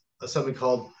up with something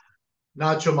called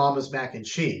Nacho Mama's mac and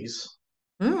cheese.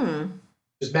 Mm.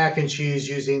 Just mac and cheese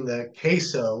using the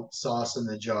queso sauce in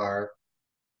the jar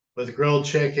with grilled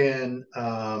chicken.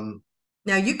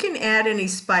 Now you can add any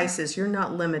spices. You're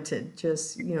not limited.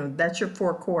 Just, that's your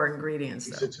 4 core ingredients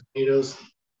though. Tomatoes.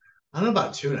 I don't know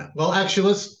about tuna. Well, actually,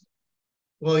 let's.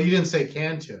 Well, you didn't say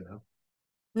canned tuna.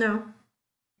 No.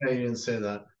 No, you didn't say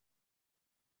that.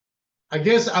 I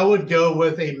guess I would go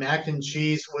with a mac and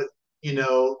cheese with,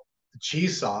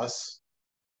 cheese sauce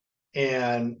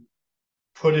and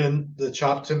put in the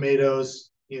chopped tomatoes.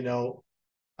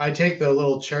 I take the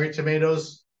little cherry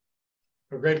tomatoes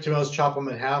or grape tomatoes, chop them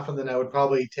in half, and then I would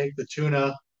probably take the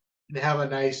tuna and have a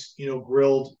nice,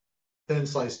 grilled thin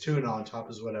sliced tuna on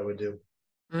top is what I would do.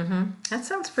 Mm-hmm. That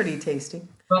sounds pretty tasty.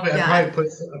 Probably Yeah. I'd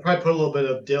probably put a little bit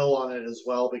of dill on it as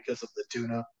well because of the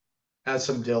tuna. Add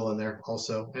some dill in there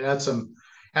also, and add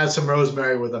some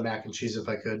rosemary with the mac and cheese if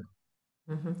I could.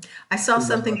 hmm I saw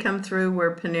something come through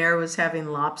where Panera was having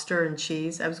lobster and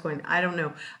cheese. I was going, I don't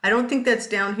know. I don't think that's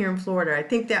down here in Florida. I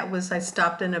think that was, I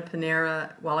stopped in a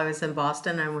Panera while I was in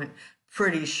Boston. I went,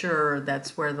 pretty sure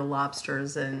that's where the lobster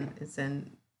is in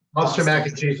Lobster mac Boston.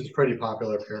 and cheese is pretty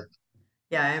popular up here.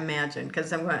 Yeah, I imagine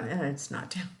because I'm going, it's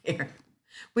not down here.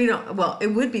 We don't, well, it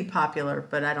would be popular,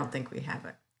 but I don't think we have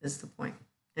it, is the point.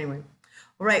 Anyway.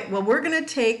 All right, well, we're going to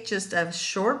take just a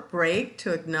short break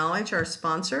to acknowledge our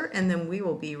sponsor, and then we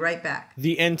will be right back.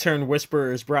 The Intern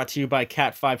Whisperer is brought to you by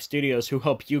Cat 5 Studios, who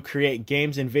help you create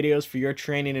games and videos for your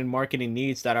training and marketing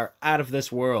needs that are out of this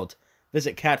world.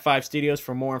 Visit Cat 5 Studios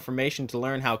for more information to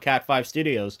learn how Cat 5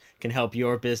 Studios can help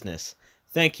your business.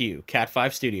 Thank you, Cat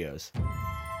 5 Studios.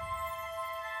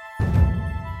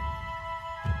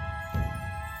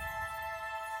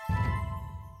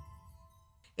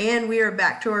 And we are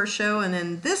back to our show. And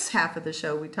in this half of the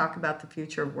show, we talk about the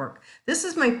future of work. This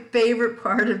is my favorite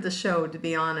part of the show, to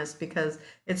be honest, because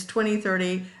it's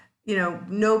 2030.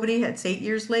 Nobody, it's 8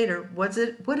 years later. What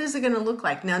is it going to look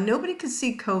like? Now, nobody could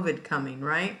see COVID coming,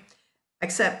 right?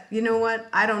 Except, you know what?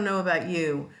 I don't know about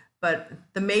you, but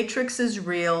the Matrix is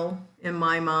real in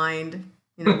my mind.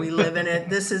 We live in it.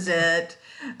 This is it.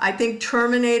 I think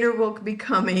Terminator will be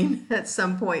coming at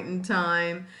some point in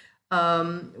time.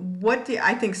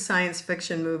 I think science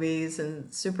fiction movies and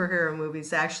superhero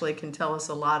movies actually can tell us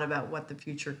a lot about what the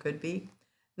future could be.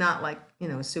 Not like,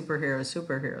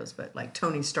 superheroes, but like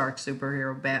Tony Stark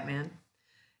superhero Batman.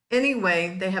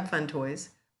 Anyway, they have fun toys.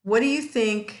 What do you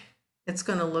think it's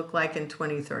going to look like in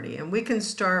 2030? And we can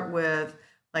start with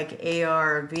like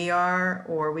AR or VR,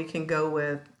 or we can go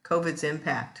with COVID's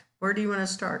impact. Where do you want to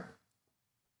start?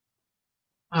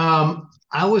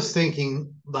 I was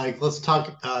thinking like let's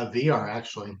talk VR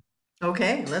actually.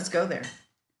 Okay, let's go there.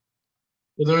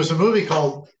 Well, there was a movie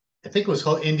called I think it was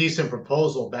called Indecent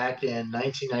Proposal back in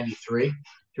 1993. Do you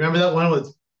remember that one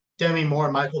with Demi Moore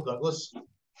and Michael Douglas?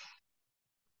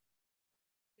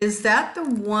 Is that the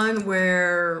one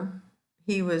where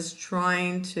he was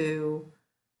trying to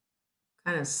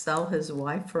kind of sell his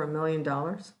wife for $1 million?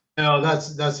 No,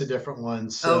 that's a different one.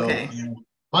 So Okay.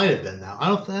 might have been that. I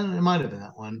don't think it might have been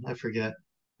that one. I forget.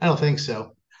 I don't think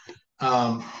so.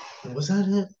 Um, was that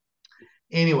it?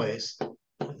 Anyways,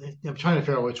 I'm trying to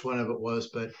figure out which one of it was,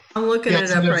 but I'm looking yeah, it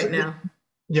so up right now.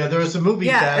 yeah, there was a movie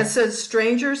Yeah, it back. says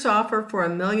strangers offer for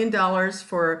 $1 million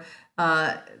for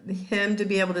uh, him to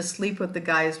be able to sleep with the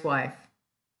guy's wife.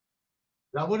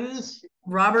 Is that what it is?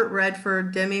 Robert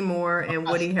Redford, Demi Moore, and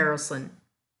Woody Harrelson.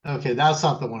 Okay, that's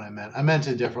not the one I meant. I meant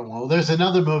a different one. Well, there's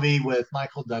another movie with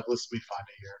Michael Douglas. Let me find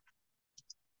it here.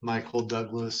 Michael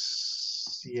Douglas,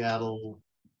 Seattle.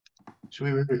 Should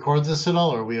we record this at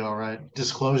all? Or are we all right?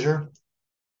 Disclosure.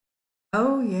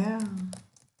 Oh yeah,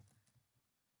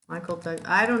 Michael Doug.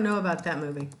 I don't know about that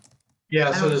movie. Yeah,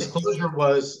 I so don't think. Disclosure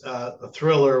was a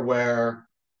thriller where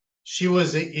she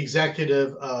was the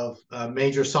executive of a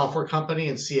major software company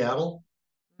in Seattle,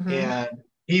 Mhm. and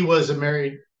he was a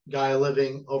married guy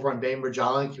living over on Bainbridge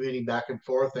Island, commuting back and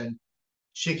forth, and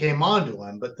she came on to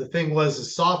him. But the thing was, the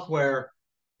software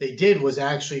they did was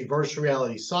actually virtual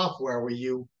reality software where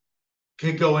you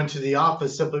could go into the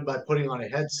office simply by putting on a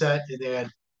headset, and they had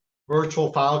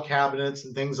virtual file cabinets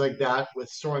and things like that with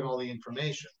storing all the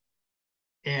information.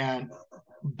 And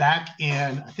back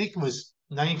in, I think it was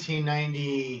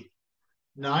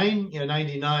 1999, yeah,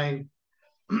 99,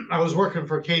 I was working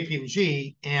for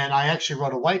KPMG and I actually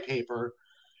wrote a white paper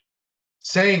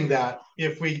saying that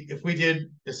if we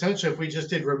did essentially if we just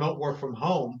did remote work from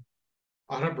home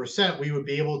 100%, we would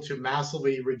be able to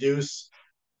massively reduce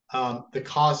the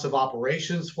cost of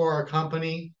operations for our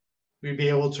company. We'd be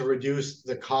able to reduce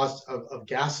the cost of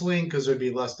gasoline because there'd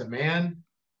be less demand.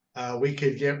 We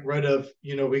could get rid of,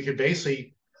 we could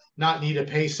basically not need to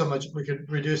pay so much. We could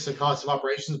reduce the cost of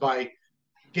operations by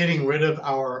getting rid of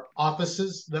our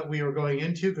offices that we were going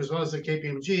into. Because when I was at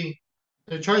KPMG,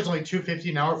 they charged only $250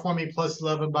 an hour for me, plus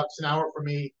 $11 an hour for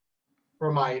me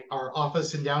for our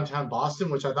office in downtown Boston,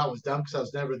 which I thought was dumb because I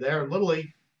was never there. And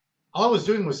literally, all I was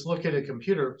doing was look at a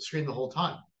computer screen the whole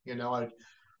time.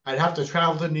 I'd have to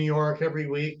travel to New York every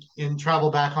week and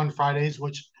travel back on Fridays,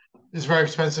 which is very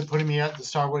expensive, putting me at the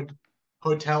Starwood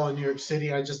Hotel in New York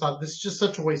City. I just thought this is just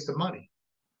such a waste of money.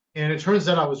 And it turns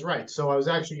out I was right. So I was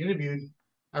actually interviewed.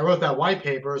 I wrote that white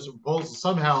paper as a proposal.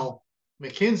 Somehow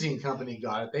McKinsey and Company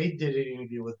got it. They did an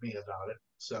interview with me about it.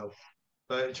 So,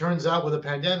 but it turns out with the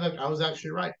pandemic, I was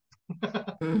actually right.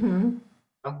 Mhm.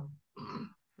 Um,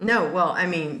 No, well, I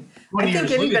mean, I 20 think years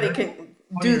anybody later, can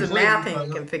 20 do the years later, math and you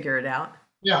can figure it out.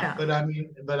 yeah, Yeah. but I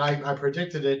mean, but I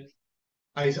predicted it.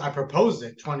 I proposed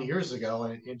it 20 years ago,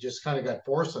 and it just kind of got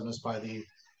forced on us by the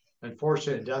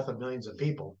unfortunate death of millions of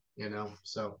people.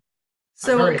 So I'm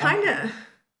So very it kind happy of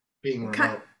being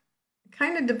kind remote.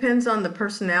 kind of depends on the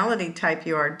personality type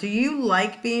you are. Do you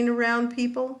like being around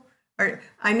people? Or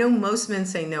I know most men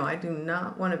say no, I do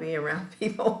not want to be around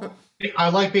people. I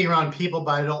like being around people,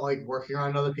 but I don't like working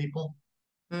around other people.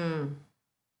 Mm,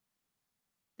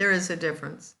 there is a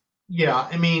difference. Yeah,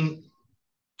 I mean,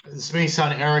 this may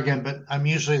sound arrogant, but I'm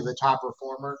usually the top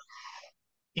performer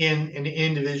in an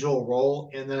individual role,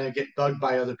 and then I get bugged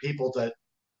by other people that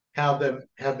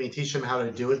have me teach them how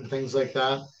to do it and things like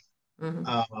that. Hmm.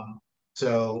 Um,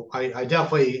 so I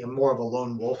definitely am more of a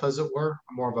lone wolf, as it were.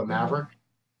 I'm more of a Hmm. maverick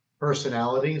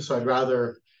personality. So I'd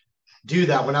rather do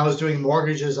that. When I was doing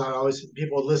mortgages, I always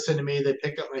people would listen to me. They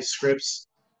pick up my scripts.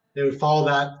 They would follow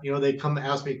that. They'd come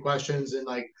ask me questions, and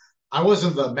like I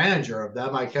wasn't the manager of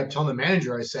them. I kept telling the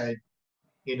manager, I said,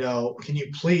 can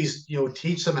you please,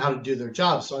 teach them how to do their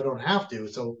job so I don't have to.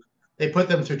 So they put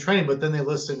them through training, but then they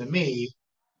listened to me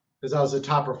because I was the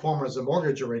top performer as a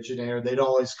mortgage originator. They'd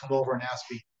always come over and ask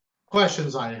me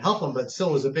questions on it, help them, but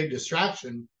still was a big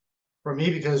distraction for me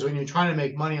because when you're trying to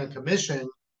make money on commission,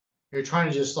 you're trying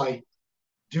to just like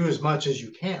do as much as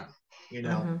you can, you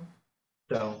know. Hmm.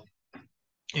 So,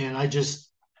 and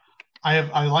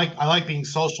I like being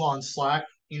social on Slack,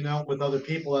 with other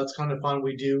people. That's kind of fun.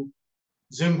 We do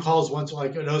Zoom calls once,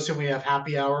 like at OSIM, we have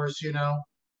happy hours,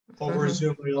 over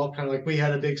Zoom. We all kind of like, we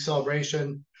had a big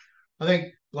celebration, I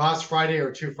think last Friday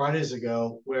or 2 Fridays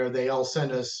ago, where they all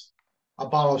sent us a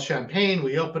bottle of champagne.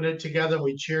 We opened it together.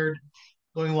 We cheered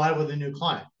going live with a new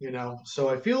client, So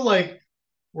I feel like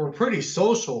we're pretty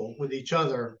social with each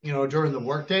other, during the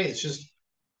workday. It's just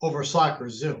over Slack or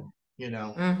Zoom.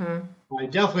 Mm-hmm. I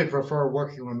definitely prefer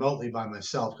working remotely by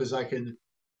myself because I can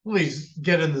really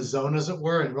get in the zone, as it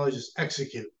were, and really just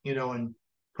execute, and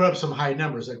put up some high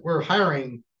numbers. Like we're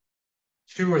hiring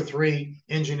 2 or 3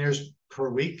 engineers per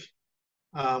week.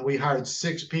 We hired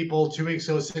 6 people 2 weeks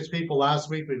ago, 6 people last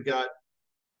week. We've got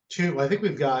two. I think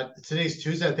we've got, today's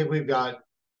Tuesday. I think we've got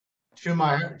two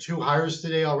hires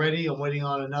today already. I'm waiting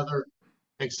on another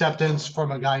acceptance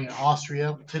from a guy in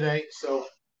Austria today. So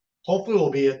hopefully we'll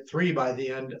be at 3 by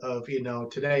the end of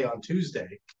today on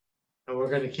Tuesday, and we're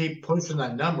going to keep pushing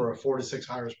that number of 4 to 6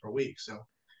 hires per week. So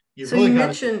you've So really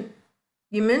got to.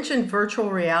 you mentioned virtual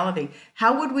reality.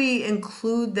 How would we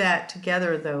include that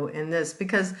together though in this?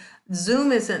 Because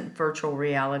Zoom isn't virtual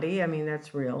reality. I mean,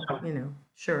 that's real,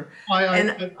 sure.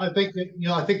 And I think that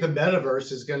I think the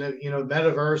metaverse is going to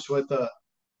metaverse with the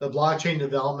blockchain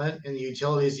development and the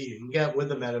utilities that you can get with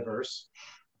the metaverse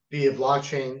via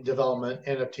blockchain development,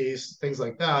 NFTs, things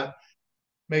like that,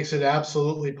 makes it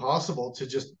absolutely possible to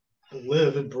just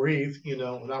live and breathe,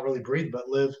 not really breathe, but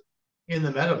live in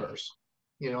the metaverse,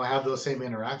 have those same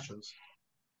interactions.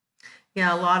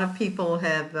 yeah, a lot of people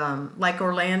have, like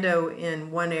Orlando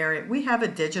in one area, we have a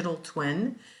digital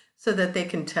twin so that they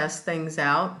can test things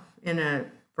out in a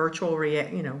virtual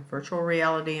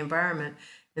reality environment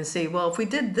and see, well, if we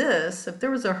did this, if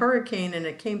there was a hurricane and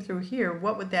it came through here,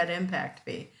 what would that impact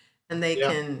be? And they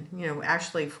Yeah. can,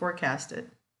 actually forecast it.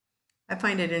 I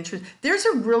find it interesting. There's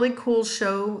a really cool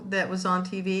show that was on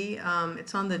TV.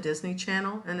 It's on the Disney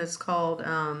Channel and it's called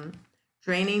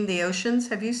Draining the Oceans.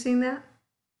 Have you seen that?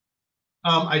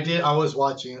 I did. I was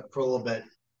watching it for a little bit.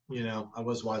 I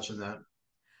was watching that.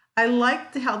 I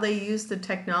liked how they use the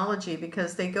technology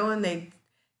because they go and they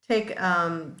take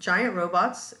giant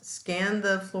robots, scan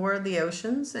the floor of the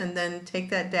oceans, and then take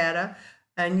that data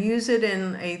and use it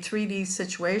in a 3D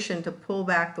situation to pull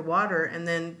back the water and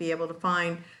then be able to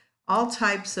find all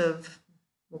types of,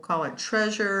 we'll call it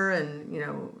treasure and,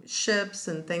 ships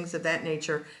and things of that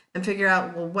nature and figure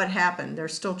out, well, what happened. They're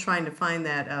still trying to find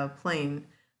that plane,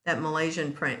 that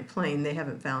Malaysian plane. They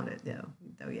haven't found it though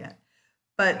yet. Yeah.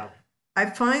 But I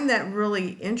find that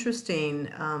really interesting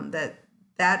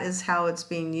that is how it's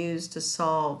being used to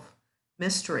solve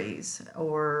mysteries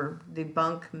or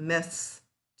debunk myths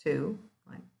too.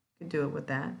 Like you can do it with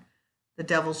that. The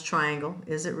Devil's Triangle.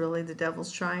 Is it really the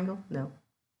Devil's Triangle? No.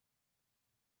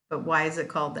 But why is it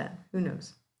called that? Who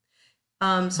knows? So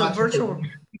Not sure. virtual,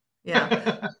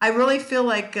 yeah. I really feel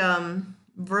like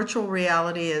virtual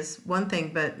reality is one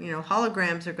thing, but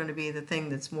holograms are going to be the thing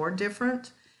that's more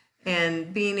different.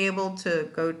 And being able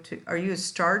to go to, are you a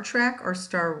Star Trek or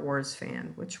Star Wars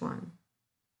fan? Which one?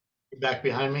 Back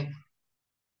behind me.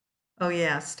 Oh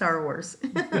yeah, Star Wars.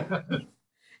 Is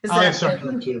I like that Star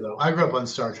Trek too, though. I grew up on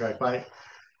Star Trek.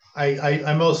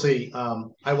 I mostly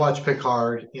I watch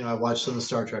Picard. I watch some of the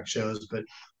Star Trek shows, but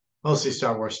mostly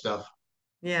Star Wars stuff.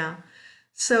 yeah.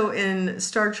 So in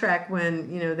Star Trek,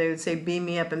 when they would say beam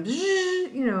me up, and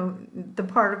the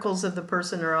particles of the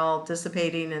person are all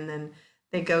dissipating, and then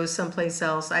they go someplace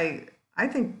else. I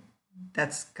think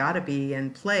that's got to be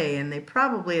in play, and they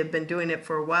probably have been doing it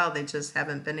for a while. They just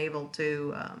haven't been able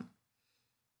to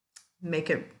make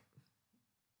it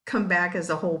come back as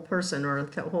a whole person or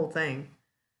the whole thing.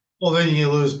 Well, then you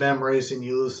lose memories and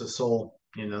you lose the soul.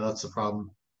 That's the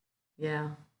problem.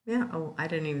 Yeah, yeah. Oh, I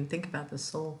didn't even think about the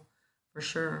soul, for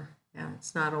sure. Yeah,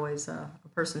 it's not always a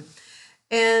person.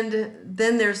 And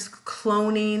then there's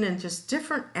cloning and just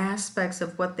different aspects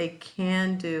of what they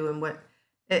can do and what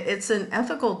it's an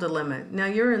ethical dilemma. Now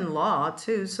you're in law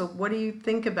too, so what do you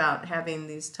think about having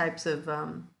these types of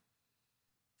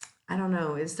I don't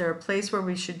know, is there a place where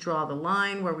we should draw the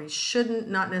line where we shouldn't,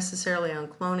 not necessarily on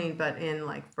cloning, but in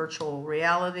like virtual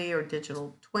reality or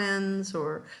digital twins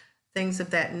or things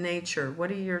of that nature?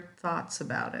 What are your thoughts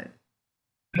about it?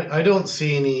 I don't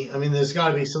see any. I mean, there's got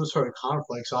to be some sort of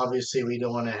conflicts. Obviously, we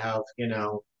don't want to have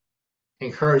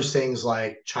encourage things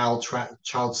like child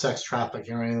sex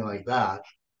trafficking or anything like that.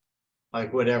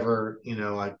 Like whatever,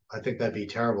 I think that'd be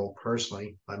terrible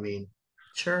personally.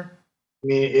 Sure.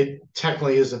 It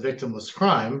technically is a victimless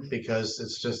crime because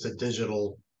it's just a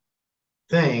digital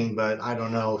thing, but I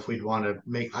don't know if we'd want to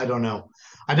make, I don't know.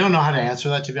 I don't know how to answer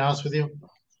that, to be honest with you.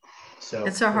 So,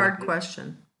 It's a hard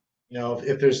question.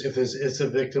 if there's it's a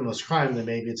victimless crime, then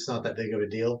maybe it's not that big of a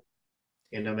deal.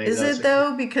 Maybe Is that's it a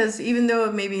though? Because even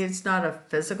though maybe it's not a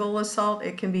physical assault,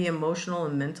 it can be emotional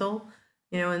and mental,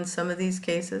 in some of these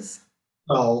cases.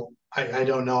 well, I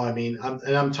don't know. I mean,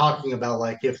 I'm talking about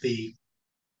like if the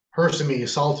person being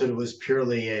assaulted was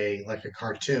purely like a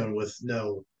cartoon with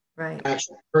no Right,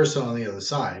 actual person on the other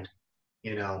side,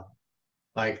 you know,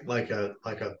 like a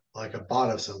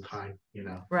bot of some kind.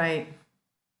 right.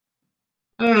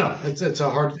 I don't know. It's a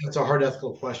hard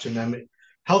ethical question. I mean,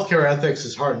 healthcare ethics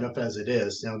is hard enough as it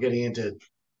is. Getting into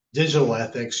digital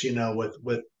ethics,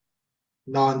 with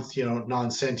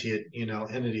non-sentient,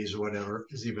 entities or whatever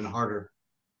is even harder.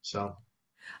 So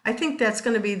I think that's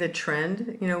going to be the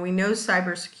trend. We know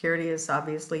cybersecurity is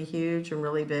obviously huge and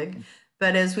really big,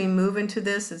 but as we move into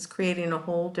this, it's creating a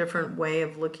whole different way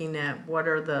of looking at what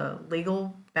are the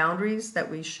legal boundaries that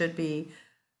we should be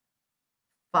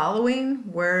following,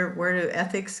 where do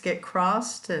ethics get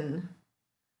crossed, and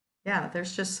yeah,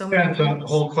 there's just so many yeah, it's a things.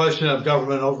 whole question of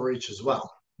government overreach as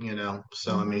well.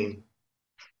 So I Hmm. mean,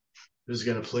 who's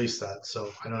going to police that?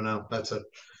 So I don't know. That's a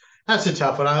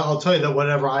tough one. I'll tell you that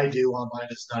whatever I do online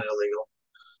is not illegal.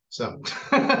 So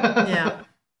Yeah,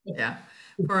 yeah.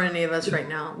 For any of us right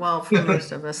now, well, for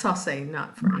most of us, I'll say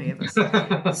not for any of us.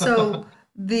 So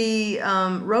the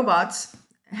robots,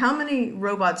 how many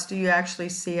robots do you actually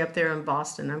see up there in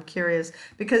Boston? I'm curious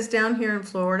because down here in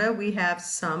Florida, we have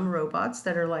some robots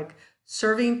that are like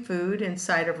serving food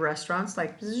inside of restaurants,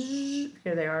 like zzz,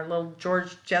 here they are, little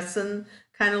George Jetson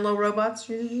kind of little robots.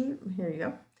 Here you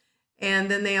go. And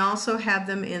then they also have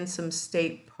them in some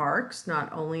state parks,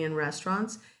 not only in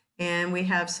restaurants. And we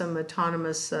have some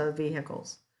autonomous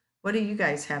vehicles. What do you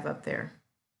guys have up there?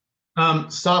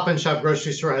 Stop and Shop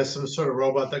grocery store has some sort of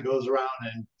robot that goes around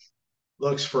and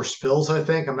looks for spills, I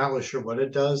think. I'm not really sure what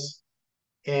it does.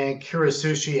 And Kura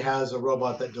Sushi has a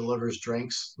robot that delivers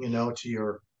drinks, to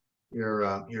your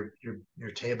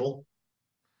table.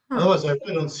 Huh. Otherwise, I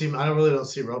really don't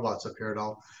see robots up here at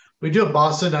all. We do have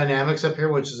Boston Dynamics up here,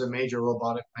 which is a major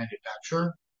robotic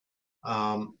manufacturer.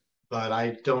 Um, but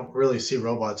I don't really see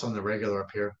robots on the regular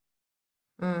up here.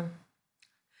 Mm.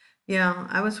 Yeah,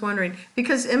 I was wondering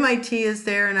because MIT is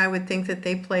there, and I would think that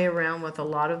they play around with a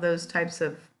lot of those types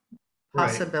of Right.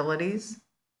 possibilities.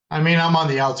 I mean, I'm on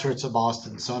the outskirts of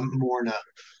Boston, so I'm more in a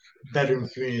bedroom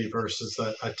community versus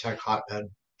a tech hotbed.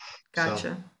 So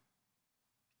Gotcha.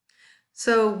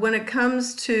 So when it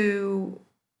comes to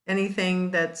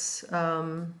anything that's,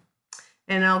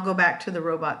 and I'll go back to the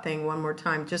robot thing one more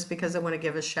time, just because I want to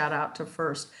give a shout out to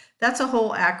FIRST. That's a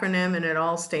whole acronym and it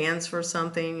all stands for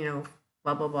something,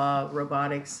 blah, blah, blah,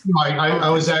 robotics, I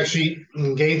all was this. actually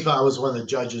in Gainesville. I was one of the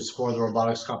judges for the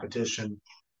robotics competition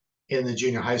in the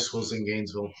junior high schools in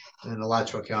Gainesville in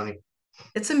Alachua County.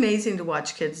 It's amazing to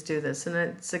watch kids do this and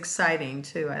it's exciting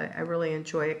too. I really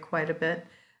enjoy it quite a bit.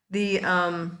 The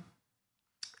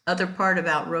other part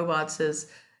about robots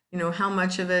is, how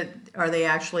much of it are they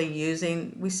actually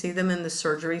using? We see them in the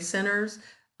surgery centers.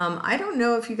 I don't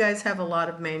know if you guys have a lot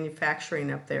of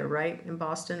manufacturing up there, right? In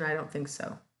Boston? I don't think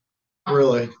so.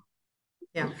 Really?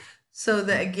 Yeah. So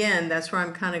again, that's where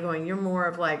I'm kind of going. You're more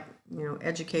of like,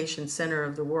 education center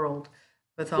of the world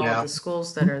with all of Yeah. the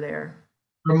schools that are there.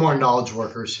 We're more knowledge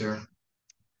workers here.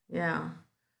 Yeah.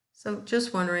 So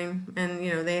just wondering, and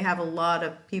they have a lot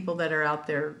of people that are out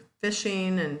there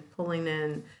fishing and pulling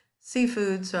in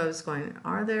seafood. So I was going,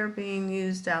 are they being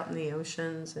used out in the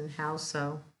oceans and how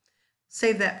so?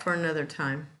 Save that for another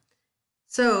time.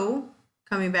 So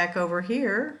coming back over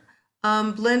here,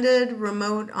 blended,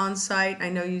 remote, on-site. I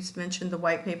know you mentioned the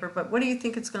white paper, but what do you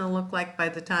think it's going to look like by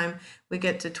the time we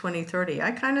get to 2030?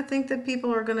 I kind of think that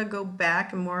people are going to go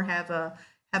back and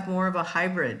have more of a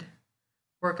hybrid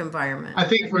work environment. I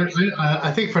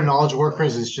think for knowledge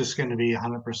workers, it's just going to be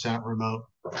 100% remote.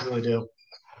 I really do.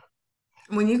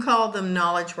 When you call them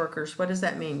knowledge workers, what does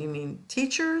that mean? You mean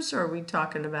teachers, or are we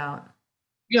talking about?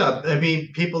 Yeah, I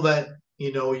mean, people that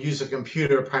use a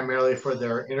computer primarily for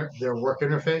their work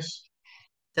interface,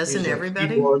 Doesn't use a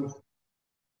everybody? keyboard.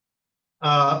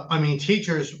 I mean,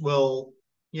 teachers will.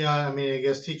 Yeah, I mean, I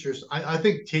guess teachers. I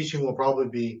think teaching will probably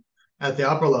be at the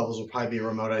upper levels will probably be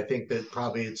remote. I think that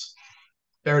probably it's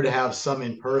fair to have some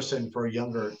in person for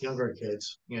younger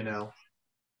kids.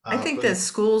 I think But that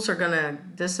schools are going to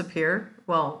disappear.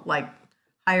 Well, like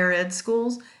higher ed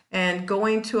schools, and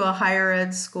going to a higher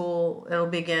ed school, it'll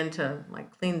begin to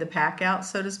like clean the pack out,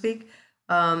 so to speak.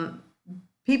 Um,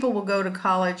 People will go to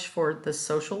college for the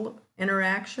social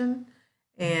interaction,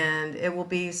 and it will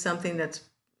be something that's,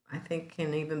 I think,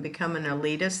 can even become an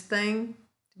elitist thing,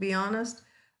 to be honest,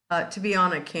 to be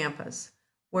on a campus.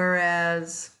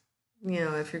 Whereas,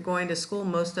 if you're going to school,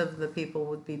 most of the people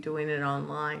would be doing it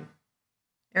online.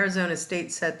 Arizona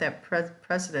State set that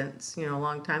precedence, a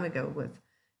long time ago with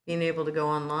being able to go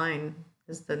online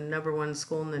as the #1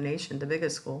 school in the nation, the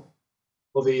biggest school.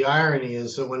 Well, the irony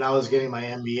is that when I was getting my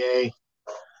MBA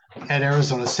at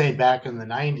Arizona State back in the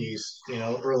 90s,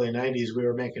 early 90s, we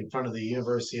were making fun of the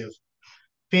University of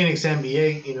Phoenix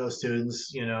MBA,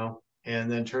 students,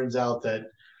 and then turns out that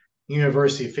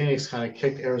University of Phoenix kind of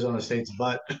kicked Arizona State's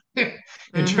butt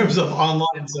in terms of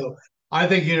online. So I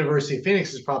think University of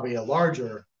Phoenix is probably a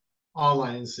larger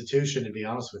online institution, to be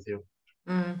honest with you.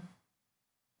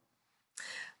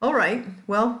 All right.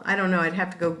 Well, I don't know. I'd have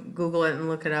to go Google it and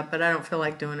look it up, but I don't feel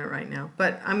like doing it right now.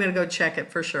 But I'm going to go check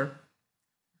it for sure.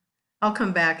 I'll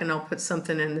come back and I'll put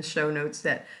something in the show notes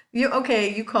that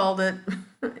you called it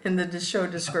in the show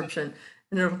description,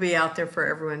 and it'll be out there for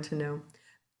everyone to know.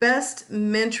 Best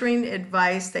mentoring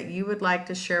advice that you would like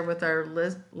to share with our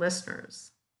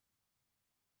listeners?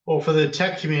 Well, for the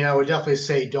tech community, I would definitely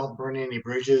say don't burn any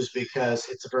bridges because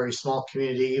it's a very small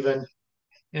community. Even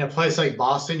in a place like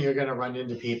Boston, you're going to run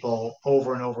into people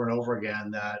over and over and over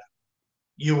again that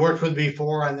you worked with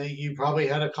before and that you probably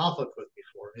had a conflict with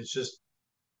before.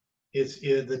 It's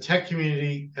the tech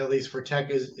community, at least for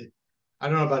tech, I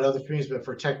don't know about other communities, but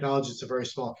for technology, it's a very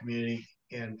small community,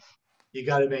 and you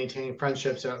got to maintain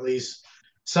friendships or at least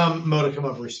some modicum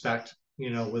of respect,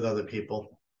 with other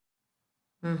people.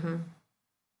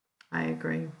 I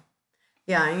agree.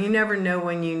 Yeah, and you never know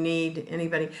when you need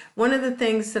anybody. One of the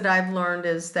things that I've learned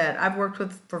is that I've worked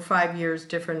with for 5 years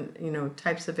different,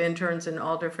 types of interns in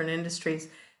all different industries.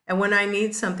 And when I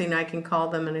need something, I can call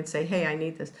them and I'd say, hey, I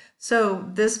need this. So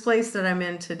this place that I'm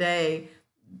in today,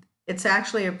 it's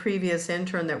actually a previous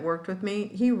intern that worked with me.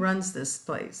 He runs this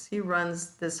place. He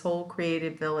runs this whole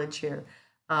creative village here.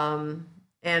 And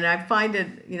I find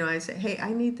it, I say, hey,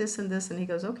 I need this and this. And he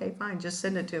goes, okay, fine, just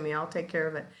send it to me. I'll take care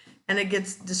of it. And it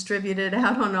gets distributed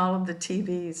out on all of the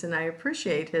TVs. And I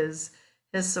appreciate his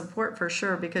support for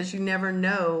sure, because you never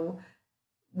know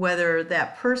whether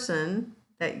that person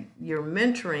that you're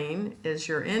mentoring is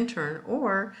your intern,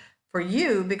 or for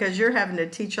you, because you're having to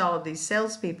teach all of these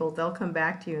salespeople, they'll come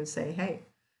back to you and say, hey,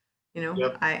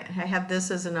 Yep. I have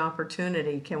this as an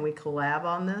opportunity. Can we collab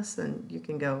on this? And you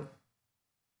can go,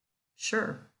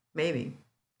 sure, maybe.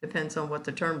 Depends on what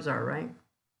the terms are, right?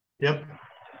 Yep.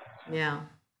 Yeah.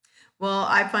 Well,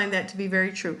 I find that to be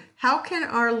very true. How can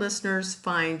our listeners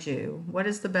find you? What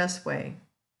is the best way?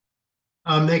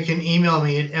 They can email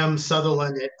me at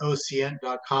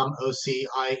msutherland@ocient.com,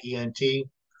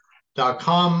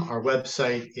 OCIENT.com. Our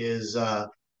website is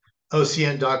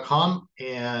ocient.com,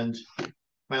 and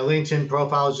my LinkedIn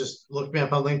profile is just look me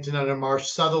up on LinkedIn under Marsh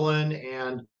Sutherland,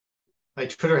 and my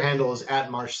Twitter handle is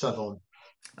 @Marsh Sutherland.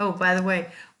 Oh, by the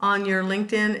way, on your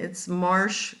LinkedIn, it's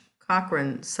Marsh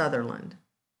Sutherland.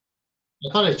 I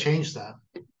thought I changed that.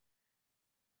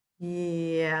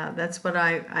 Yeah, that's what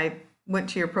I went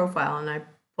to your profile and I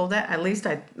pulled that. At least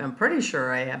I'm pretty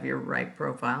sure I have your right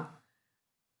profile.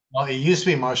 Well, it used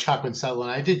to be Marsh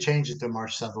Sutherland. I did change it to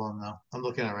Marsh Sutherland, though. I'm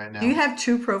looking at it right now. Do you have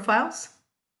two profiles?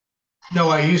 No,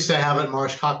 I used to have it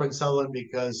Marsh Sutherland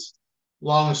because,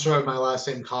 long story, my last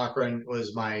name Cochran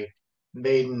was my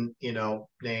maiden,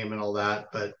 name and all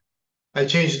that. But I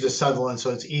changed it to Sutherland,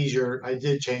 so it's easier. I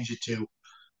did change it to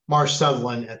Marsh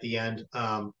Sutherland at the end,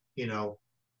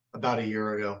 about a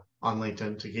year ago on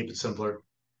LinkedIn to keep it simpler.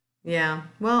 Yeah.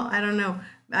 Well, I don't know.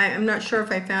 I'm not sure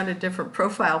if I found a different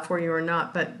profile for you or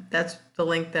not, but that's the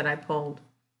link that I pulled.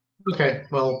 Okay.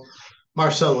 Well,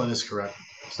 Marsh Sutherland is correct.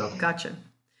 So Gotcha.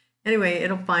 Anyway,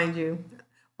 it'll find you.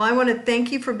 Well, I want to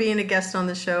thank you for being a guest on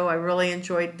the show. I really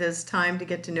enjoyed this time to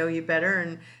get to know you better.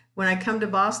 And when I come to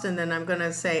Boston, then I'm going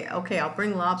to say, okay, I'll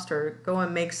bring lobster. Go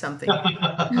and make something.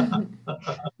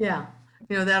 Yeah.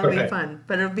 That'll be fun.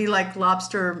 But it'll be like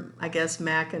lobster, I guess,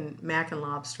 mac and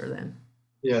lobster then.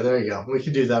 Yeah, there you go. We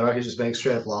could do that. Or I could just make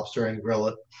straight up lobster and grill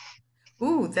it.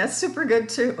 Ooh, that's super good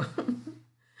too.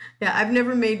 Yeah, I've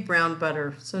never made brown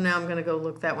butter, so now I'm going to go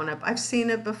look that one up. I've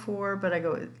seen it before, but I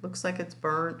go, it looks like it's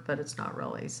burnt, but it's not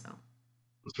really, so.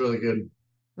 It's really good.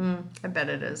 I bet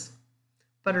it is.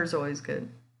 Butter's always good.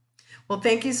 Well,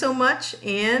 thank you so much,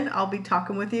 and I'll be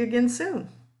talking with you again soon.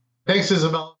 Thanks,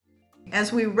 Isabella.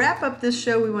 As we wrap up this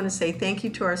show, we want to say thank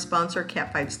you to our sponsor,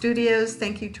 Cat 5 Studios.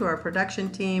 Thank you to our production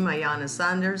team, Ayana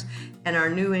Saunders, and our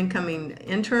new incoming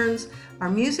interns. Our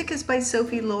music is by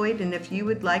Sophie Lloyd, and if you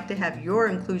would like to have your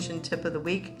inclusion tip of the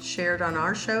week shared on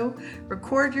our show,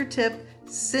 record your tip,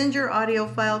 send your audio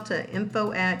file to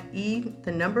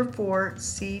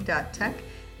info@4c.tech,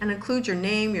 and include your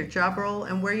name, your job role,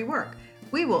 and where you work.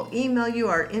 We will email you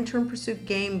our Intern Pursuit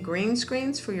game green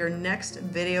screens for your next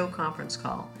video conference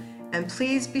call. And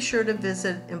please be sure to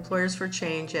visit Employers for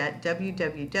Change at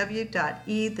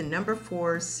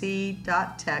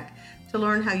www.e4c.tech to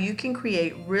learn how you can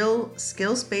create real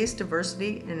skills-based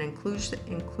diversity and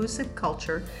inclusive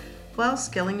culture while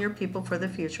skilling your people for the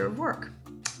future of work.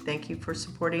 Thank you for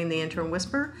supporting the Intern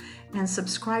Whisper, and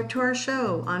subscribe to our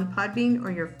show on Podbean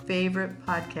or your favorite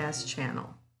podcast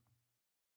channel.